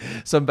me in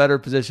some better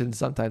positions.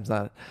 Sometimes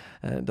not.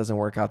 It doesn't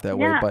work out that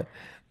way. But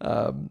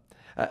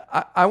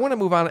I want to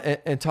move on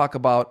and talk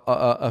about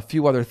a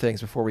few other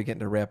things before we get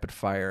into rapid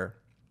fire.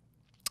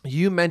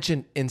 You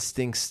mentioned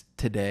instincts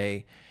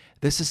today.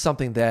 This is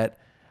something that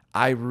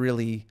I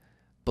really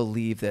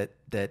believe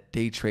that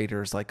day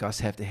traders like us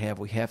have to have.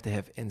 We have to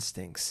have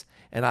instincts.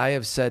 And I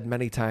have said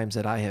many times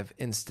that I have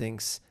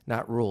instincts,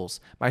 not rules.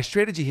 My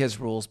strategy has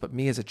rules, but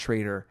me as a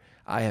trader,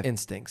 I have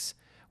instincts.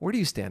 Where do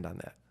you stand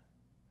on that?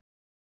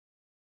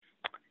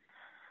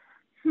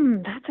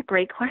 That's a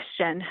great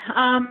question.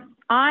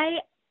 I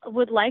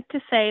would like to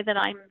say that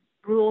I'm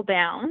rule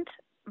bound,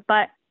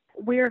 but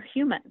we're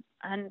human,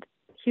 and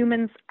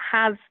humans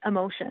have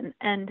emotion.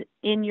 And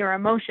in your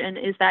emotion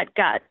is that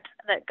gut.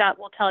 That gut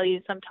will tell you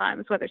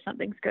sometimes whether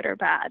something's good or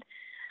bad.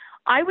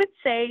 I would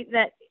say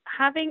that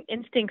having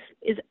instincts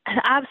is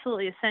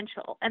absolutely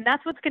essential. And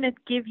that's what's going to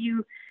give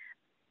you,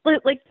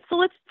 so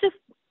let's just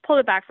pull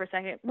it back for a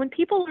second. When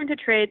people learn to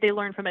trade, they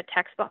learn from a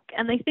textbook.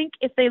 And they think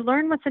if they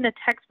learn what's in a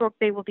textbook,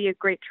 they will be a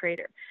great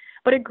trader.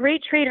 But a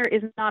great trader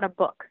is not a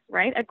book,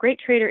 right? A great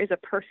trader is a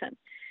person.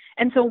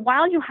 And so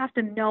while you have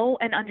to know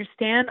and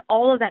understand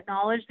all of that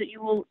knowledge that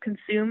you will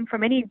consume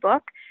from any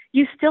book,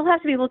 you still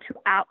have to be able to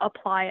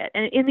apply it.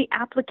 And in the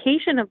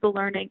application of the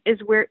learning is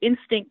where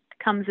instinct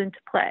comes into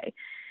play.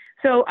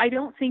 So I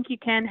don't think you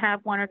can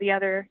have one or the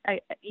other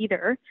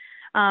either.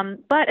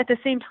 But at the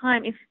same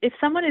time, if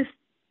someone is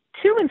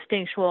too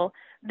instinctual,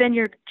 then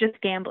you're just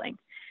gambling.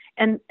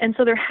 And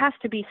so there has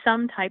to be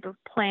some type of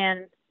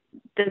plan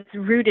that's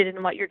rooted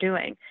in what you're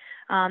doing.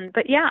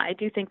 But yeah, I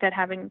do think that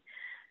having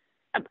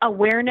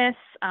awareness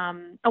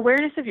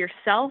of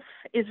yourself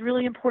is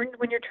really important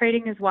when you're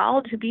trading as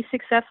well. To be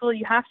successful,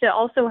 you have to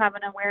also have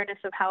an awareness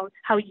of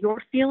how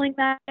you're feeling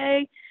that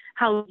day,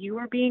 how you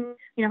are being,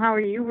 how are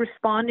you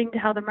responding to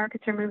how the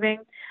markets are moving,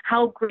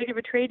 how great of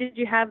a trade did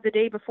you have the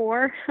day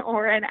before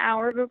or an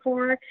hour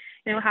before,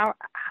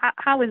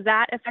 how is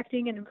that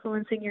affecting and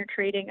influencing your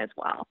trading as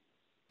well?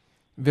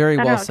 Very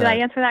well said. Did I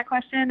answer that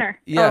question? Or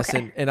yes,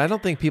 okay. and I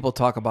don't think people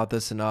talk about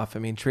this enough. I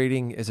mean,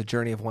 trading is a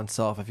journey of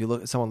oneself.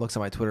 If someone looks at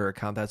my Twitter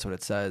account, that's what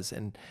it says,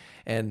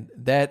 and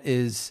that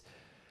is,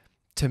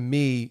 to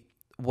me,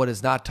 what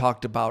is not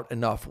talked about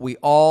enough. We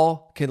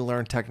all can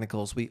learn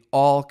technicals. We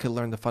all can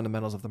learn the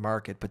fundamentals of the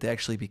market, but to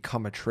actually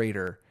become a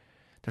trader,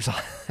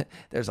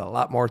 there's a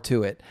lot more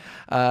to it.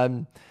 I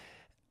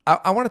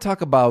want to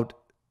talk about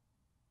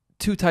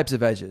two types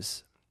of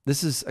edges.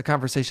 This is a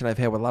conversation I've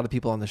had with a lot of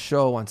people on the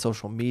show, on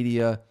social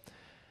media.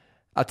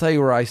 I'll tell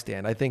you where I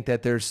stand. I think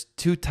that there's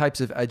two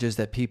types of edges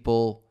that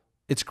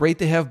it's great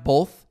to have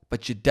both,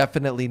 but you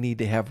definitely need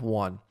to have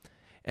one.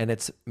 And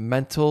it's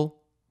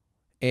mental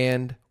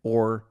and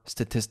or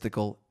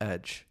statistical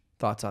edge.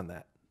 Thoughts on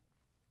that?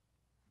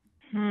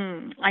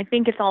 I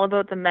think it's all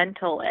about the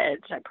mental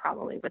edge, I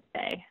probably would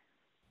say.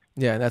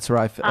 Yeah, that's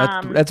where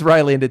that's where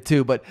I landed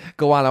too. But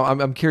go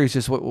on. I'm curious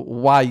just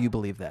why you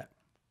believe that.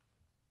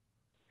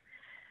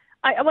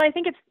 I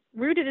think it's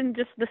rooted in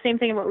just the same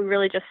thing of what we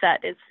really just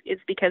said is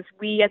because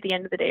we, at the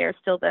end of the day, are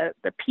still the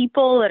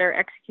people that are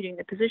executing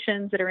the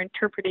positions, that are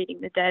interpreting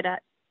the data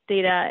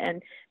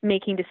and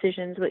making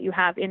decisions that you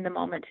have in the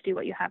moment to do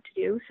what you have to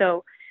do.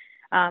 So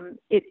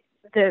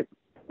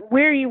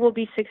where you will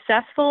be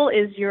successful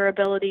is your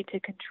ability to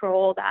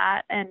control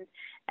that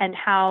and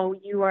how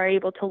you are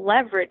able to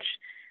leverage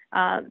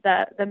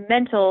the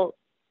mental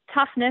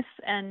toughness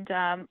and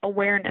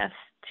awareness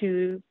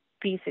to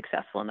be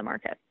successful in the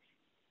market.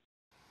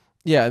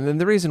 Yeah, and then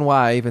the reason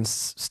why I even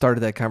started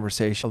that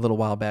conversation a little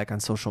while back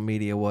on social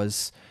media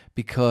was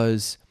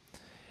because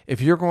if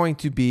you're going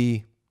to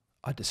be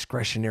a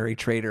discretionary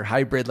trader,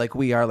 hybrid like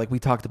we are, like we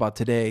talked about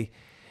today,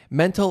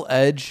 mental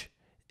edge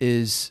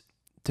is,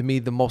 to me,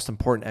 the most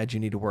important edge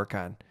you need to work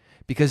on.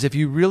 Because if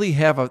you really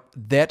have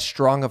that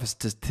strong of a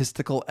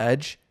statistical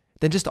edge,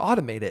 then just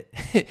automate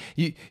it.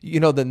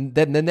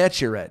 Then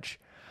that's your edge.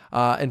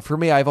 And for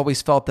me, I've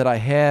always felt that I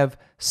have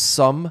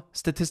some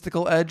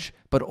statistical edge,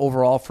 but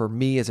overall for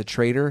me as a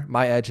trader,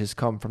 my edge has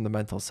come from the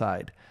mental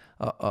side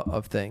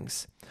of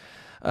things.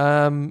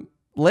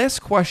 Last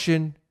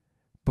question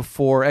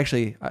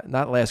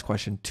not last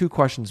question, two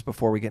questions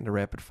before we get into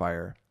rapid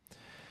fire.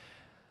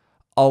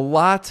 A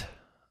lot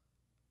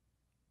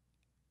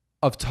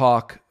of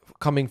talk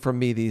coming from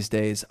me these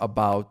days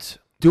about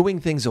doing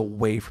things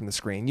away from the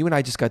screen. You and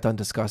I just got done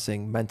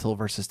discussing mental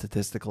versus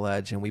statistical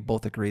edge, and we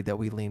both agreed that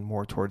we lean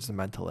more towards the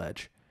mental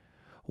edge.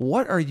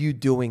 What are you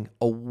doing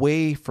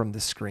away from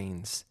the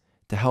screens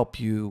to help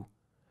you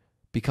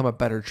become a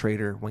better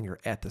trader when you're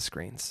at the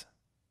screens?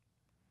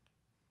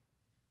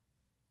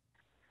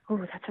 Oh,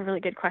 that's a really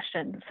good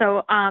question.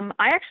 So I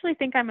actually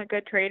think I'm a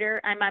good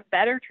trader. I'm a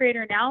better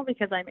trader now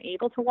because I'm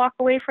able to walk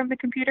away from the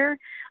computer.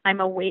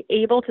 I'm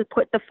able to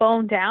put the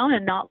phone down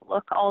and not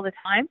look all the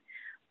time.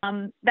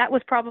 That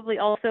was probably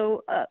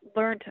also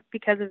learned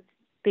because of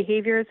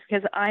behaviors,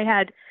 because I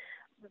had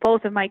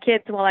both of my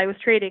kids while I was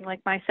trading.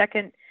 Like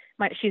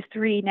she's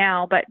 3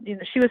 now, but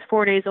she was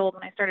 4 days old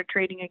when I started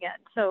trading again.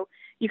 So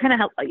you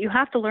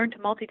have to learn to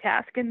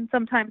multitask, and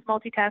sometimes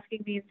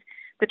multitasking means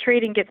the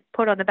trading gets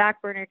put on the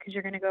back burner because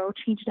you're going to go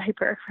change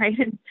diaper, right?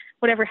 And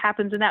whatever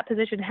happens in that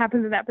position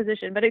happens in that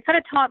position. But it kind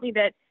of taught me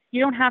that you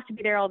don't have to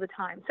be there all the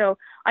time. So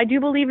I do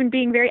believe in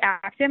being very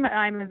active.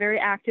 I'm a very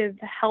active,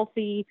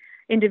 healthy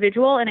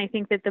individual, and I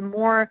think that the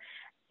more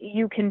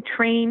you can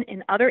train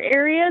in other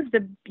areas,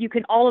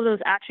 all of those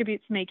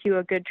attributes make you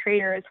a good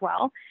trader as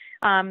well.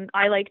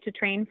 I like to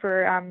train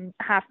for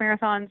half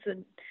marathons,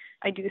 and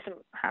I do some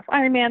half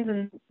Ironmans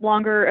and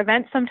longer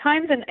events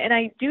sometimes, and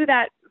I do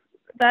that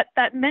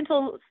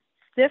mental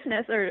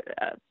stiffness or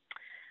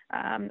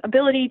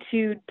ability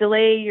to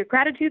delay your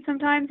gratitude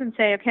sometimes and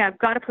say, okay, I've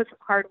got to put some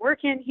hard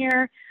work in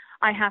here.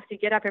 I have to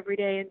get up every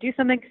day and do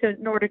something. So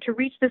in order to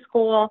reach this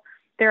goal,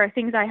 there are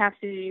things I have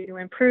to do to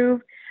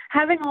improve.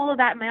 Having all of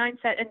that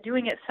mindset and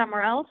doing it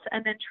somewhere else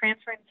and then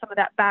transferring some of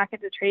that back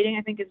into trading,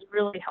 I think is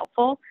really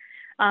helpful.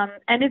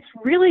 And it's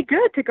really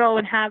good to go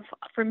and have,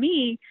 for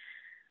me,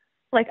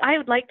 like I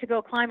would like to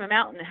go climb a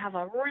mountain and have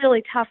a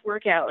really tough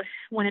workout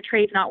when a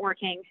trade's not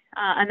working,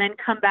 and then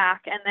come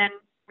back and then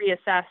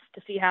reassess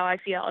to see how I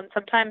feel. And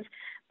sometimes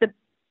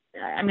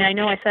I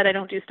know I said I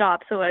don't do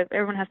stops, so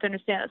everyone has to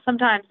understand that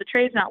sometimes the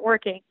trade's not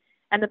working.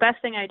 And the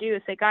best thing I do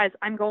is say, guys,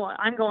 I'm going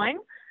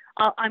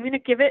to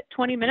give it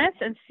 20 minutes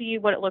and see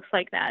what it looks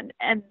like then,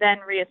 and then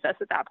reassess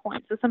at that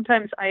point. So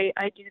sometimes I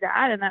do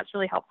that, and that's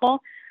really helpful.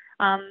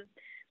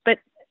 But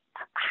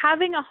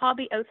having a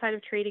hobby outside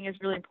of trading is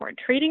really important.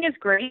 Trading is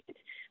great,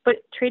 but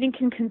trading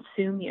can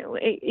consume you.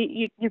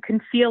 You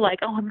can feel like,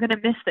 oh, I'm going to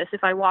miss this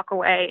if I walk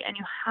away, and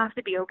you have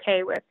to be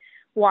okay with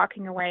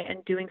walking away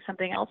and doing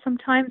something else.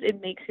 Sometimes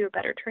it makes you a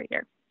better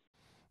trader.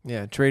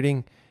 Yeah,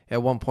 trading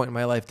at one point in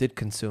my life did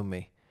consume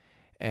me,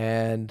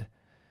 and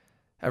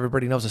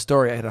everybody knows the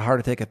story. I had a heart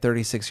attack at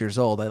 36 years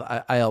old.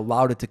 I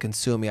allowed it to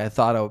consume me. I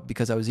thought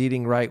because I was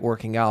eating right,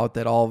 working out,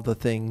 that all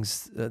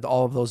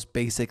of those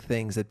basic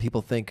things that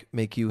people think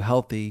make you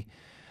healthy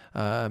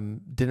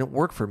didn't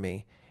work for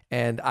me.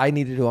 And I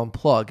needed to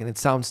unplug. And it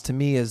sounds to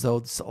me as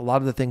though a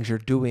lot of the things you're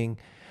doing,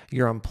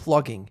 you're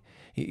unplugging.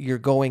 You're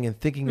going and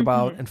thinking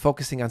about and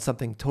focusing on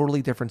something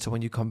totally different. So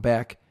when you come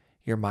back,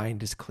 your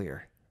mind is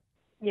clear.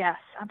 Yes,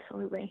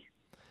 absolutely.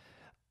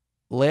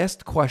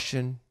 Last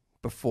question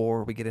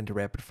before we get into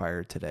rapid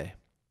fire today.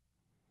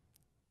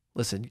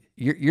 Listen,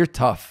 you're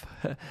tough.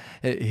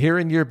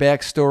 Hearing your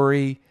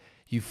backstory,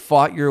 you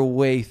fought your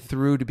way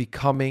through to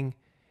becoming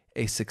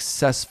a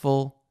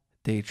successful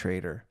day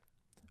trader.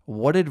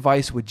 What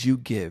advice would you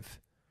give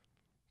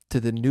to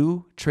the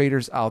new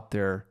traders out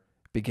there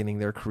beginning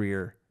their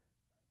career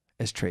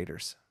as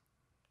traders?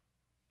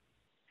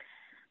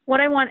 What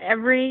I want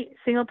every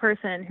single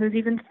person who's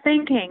even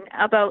thinking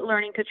about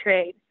learning to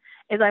trade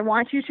is I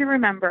want you to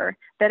remember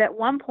that at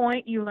one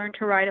point you learned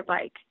to ride a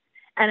bike.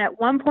 And at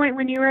one point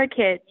when you were a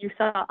kid, you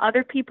saw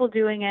other people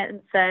doing it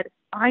and said,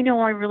 I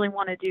know I really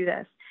want to do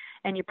this.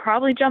 And you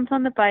probably jumped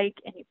on the bike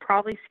and you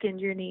probably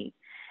skinned your knee.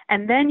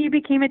 And then you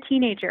became a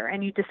teenager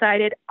and you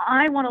decided,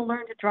 I want to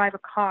learn to drive a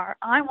car.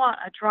 I want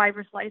a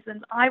driver's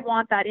license. I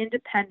want that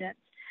independence.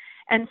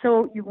 And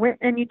so you went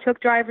and you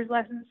took driver's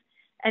lessons.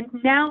 And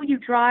now you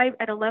drive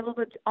at a level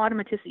of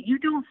automaticity. You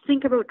don't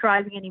think about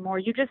driving anymore.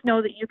 You just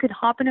know that you can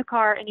hop in a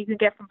car and you can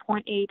get from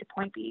point A to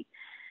point B.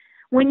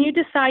 When you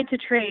decide to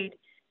trade,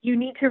 you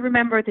need to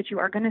remember that you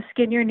are going to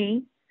skin your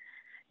knee.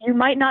 You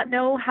might not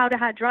know how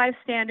to drive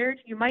standard.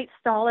 You might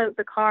stall out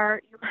the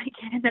car. You might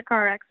get in a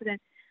car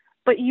accident.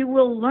 But you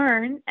will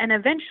learn, and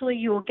eventually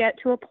you will get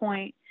to a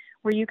point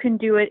where you can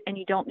do it and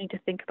you don't need to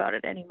think about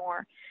it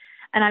anymore.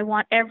 And I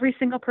want every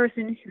single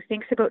person who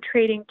thinks about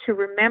trading to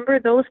remember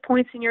those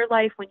points in your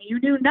life when you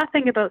knew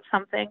nothing about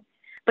something,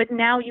 but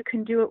now you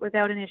can do it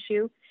without an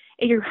issue.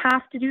 And you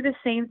have to do the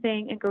same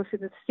thing and go through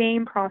the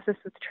same process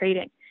with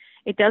trading.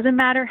 It doesn't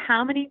matter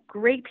how many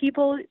great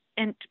people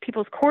and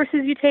people's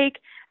courses you take,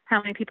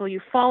 how many people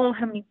you follow,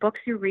 how many books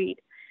you read.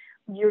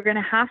 You're going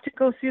to have to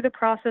go through the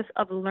process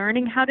of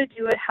learning how to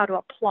do it, how to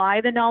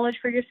apply the knowledge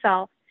for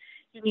yourself.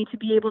 You need to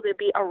be able to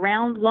be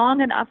around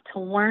long enough to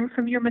learn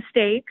from your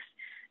mistakes,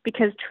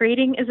 because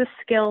trading is a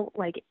skill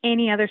like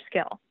any other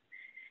skill.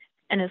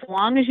 And as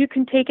long as you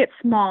can take it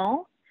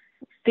small,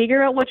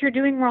 figure out what you're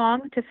doing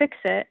wrong to fix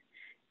it,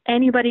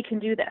 anybody can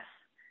do this.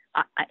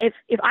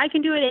 If I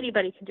can do it,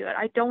 anybody can do it.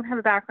 I don't have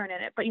a background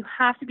in it, but you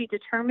have to be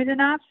determined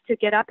enough to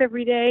get up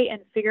every day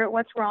and figure out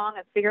what's wrong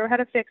and figure out how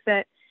to fix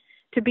it,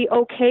 to be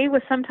okay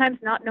with sometimes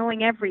not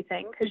knowing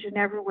everything, because you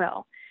never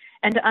will,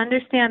 and to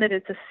understand that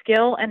it's a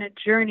skill and a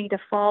journey to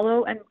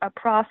follow and a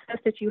process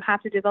that you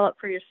have to develop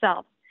for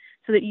yourself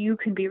so that you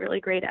can be really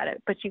great at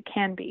it, but you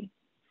can be.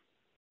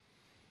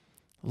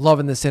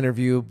 Loving this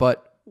interview,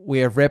 but we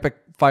have rapid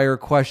fire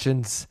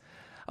questions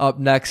up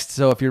next.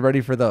 So if you're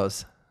ready for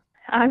those.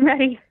 I'm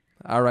ready.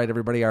 All right,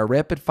 everybody. Our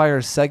rapid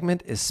fire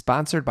segment is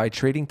sponsored by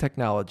Trading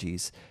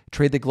Technologies.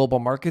 Trade the global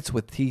markets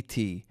with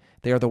TT.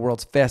 They are the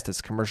world's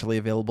fastest commercially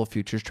available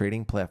futures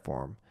trading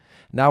platform.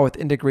 Now with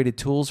integrated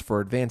tools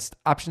for advanced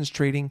options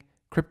trading,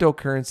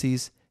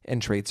 cryptocurrencies,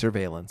 and trade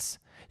surveillance.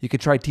 You can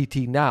try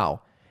TT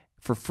now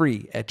for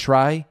free at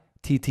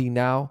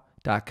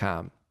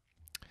tryttnow.com.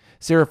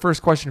 Sarah,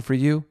 first question for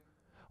you.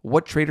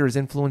 What trader has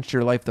influenced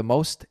your life the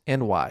most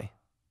and why?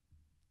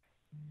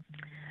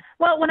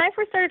 Well, when I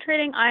first started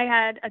trading, I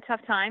had a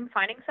tough time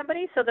finding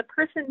somebody. So the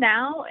person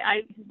now,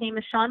 his name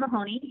is Shaun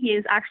Mahoney. He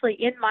is actually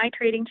in my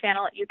trading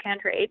channel at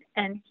YouCantrade,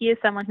 and he is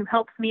someone who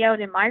helps me out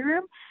in my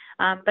room.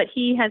 But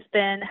he has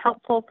been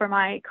helpful for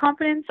my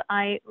confidence.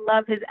 I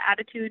love his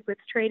attitude with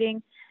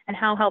trading and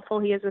how helpful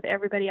he is with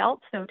everybody else.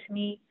 So to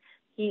me,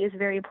 he is a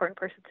very important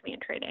person to me in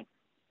trading.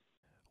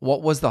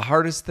 What was the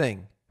hardest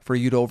thing for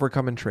you to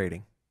overcome in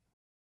trading?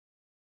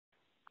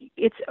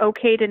 It's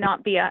okay to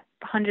not be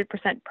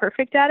 100%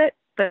 perfect at it,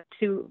 but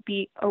to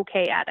be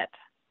okay at it.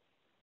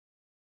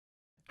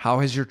 How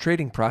has your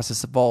trading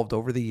process evolved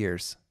over the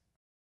years?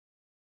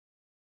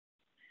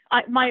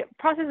 My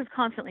process is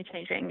constantly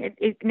changing.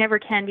 It never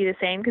can be the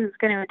same because it's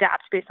going to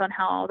adapt based on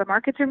how the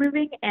markets are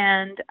moving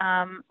and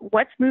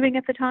what's moving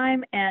at the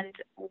time and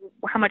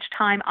how much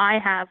time I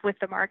have with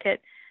the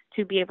market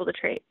to be able to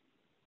trade.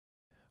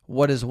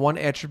 What is one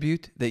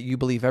attribute that you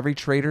believe every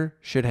trader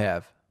should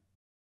have?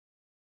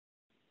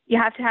 You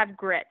have to have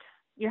grit.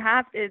 You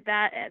have to,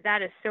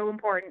 that is so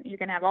important. You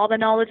can have all the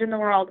knowledge in the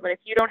world, but if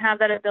you don't have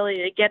that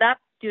ability to get up,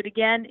 do it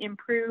again,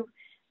 improve,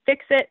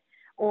 fix it,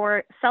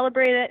 or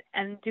celebrate it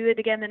and do it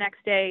again the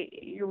next day,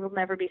 you will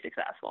never be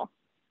successful.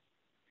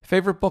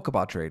 Favorite book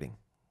about trading?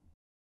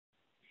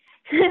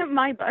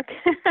 My book.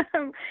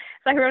 So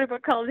I wrote a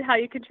book called How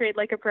You Can Trade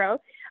Like a Pro.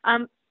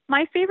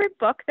 My favorite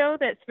book, though,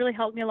 that's really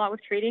helped me a lot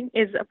with trading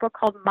is a book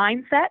called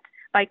Mindset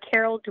by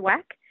Carol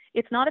Dweck.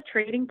 It's not a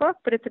trading book,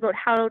 but it's about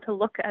how to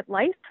look at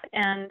life,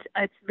 and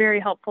it's very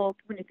helpful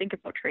when you think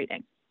about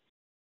trading.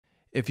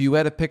 If you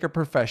had to pick a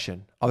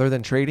profession other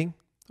than trading,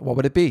 what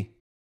would it be?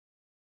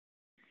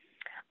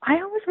 I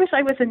always wish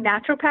I was a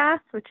naturopath,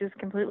 which is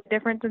completely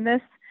different than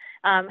this.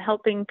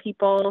 Helping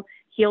people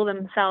heal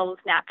themselves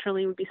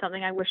naturally would be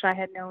something I wish I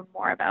had known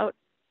more about.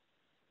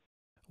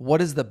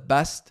 What is the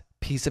best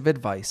piece of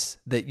advice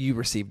that you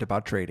received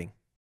about trading?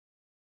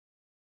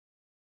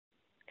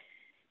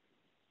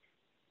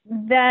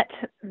 That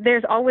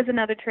there's always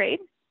another trade,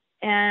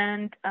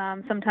 and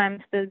sometimes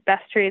the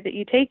best trade that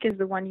you take is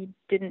the one you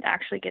didn't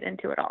actually get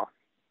into at all.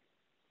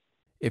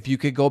 If you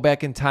could go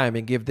back in time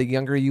and give the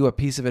younger you a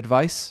piece of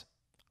advice,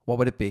 what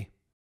would it be?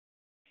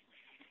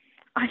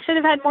 I should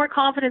have had more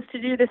confidence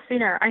to do this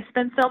sooner. I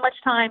spent so much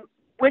time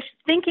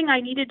thinking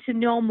I needed to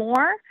know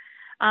more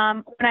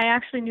when I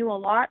actually knew a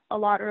lot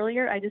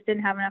earlier. I just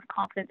didn't have enough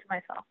confidence in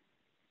myself.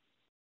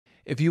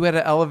 If you had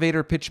an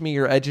elevator pitch me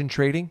your edge in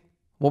trading,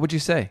 what would you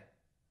say?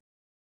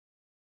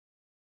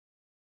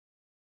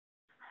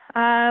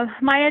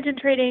 My edge in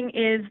trading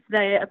is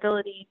the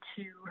ability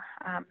to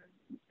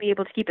be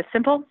able to keep it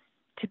simple,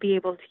 to be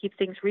able to keep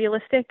things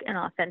realistic and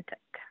authentic.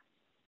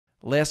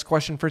 Last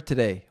question for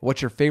today.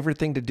 What's your favorite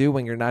thing to do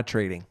when you're not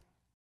trading?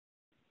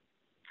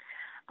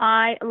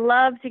 I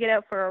love to get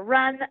out for a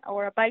run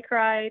or a bike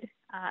ride,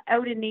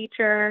 out in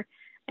nature,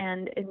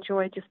 and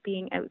enjoy just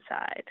being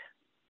outside.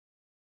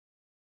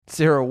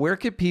 Sarah, where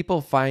can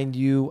people find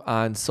you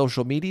on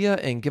social media,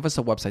 and give us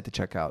a website to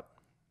check out?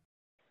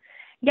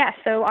 Yes,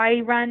 so I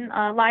run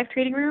a live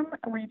trading room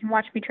where you can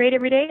watch me trade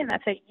every day, and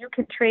that's at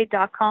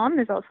youcantrade.com.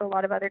 There's also a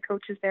lot of other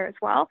coaches there as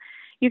well.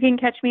 You can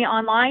catch me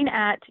online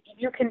at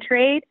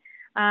youcantrade,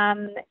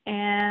 and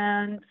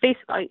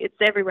Facebook. It's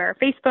everywhere: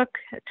 Facebook,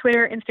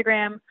 Twitter,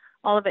 Instagram,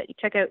 all of it. You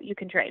check out You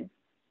Can Trade.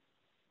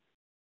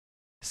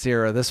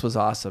 Sarah, this was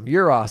awesome.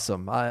 You're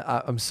awesome.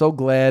 I'm so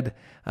glad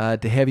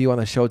to have you on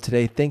the show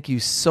today. Thank you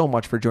so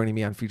much for joining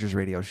me on Futures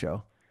Radio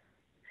Show.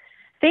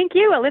 Thank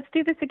you. Well, let's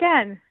do this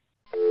again.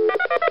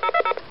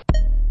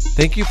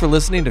 Thank you for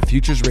listening to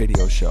Futures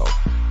Radio Show.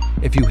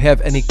 If you have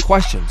any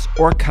questions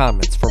or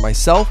comments for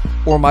myself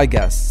or my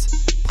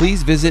guests,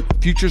 please visit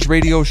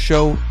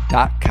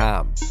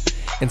futuresradioshow.com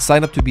and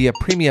sign up to be a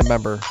premium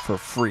member for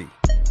free.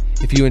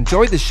 If you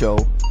enjoyed the show,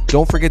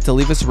 don't forget to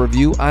leave us a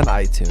review on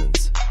iTunes.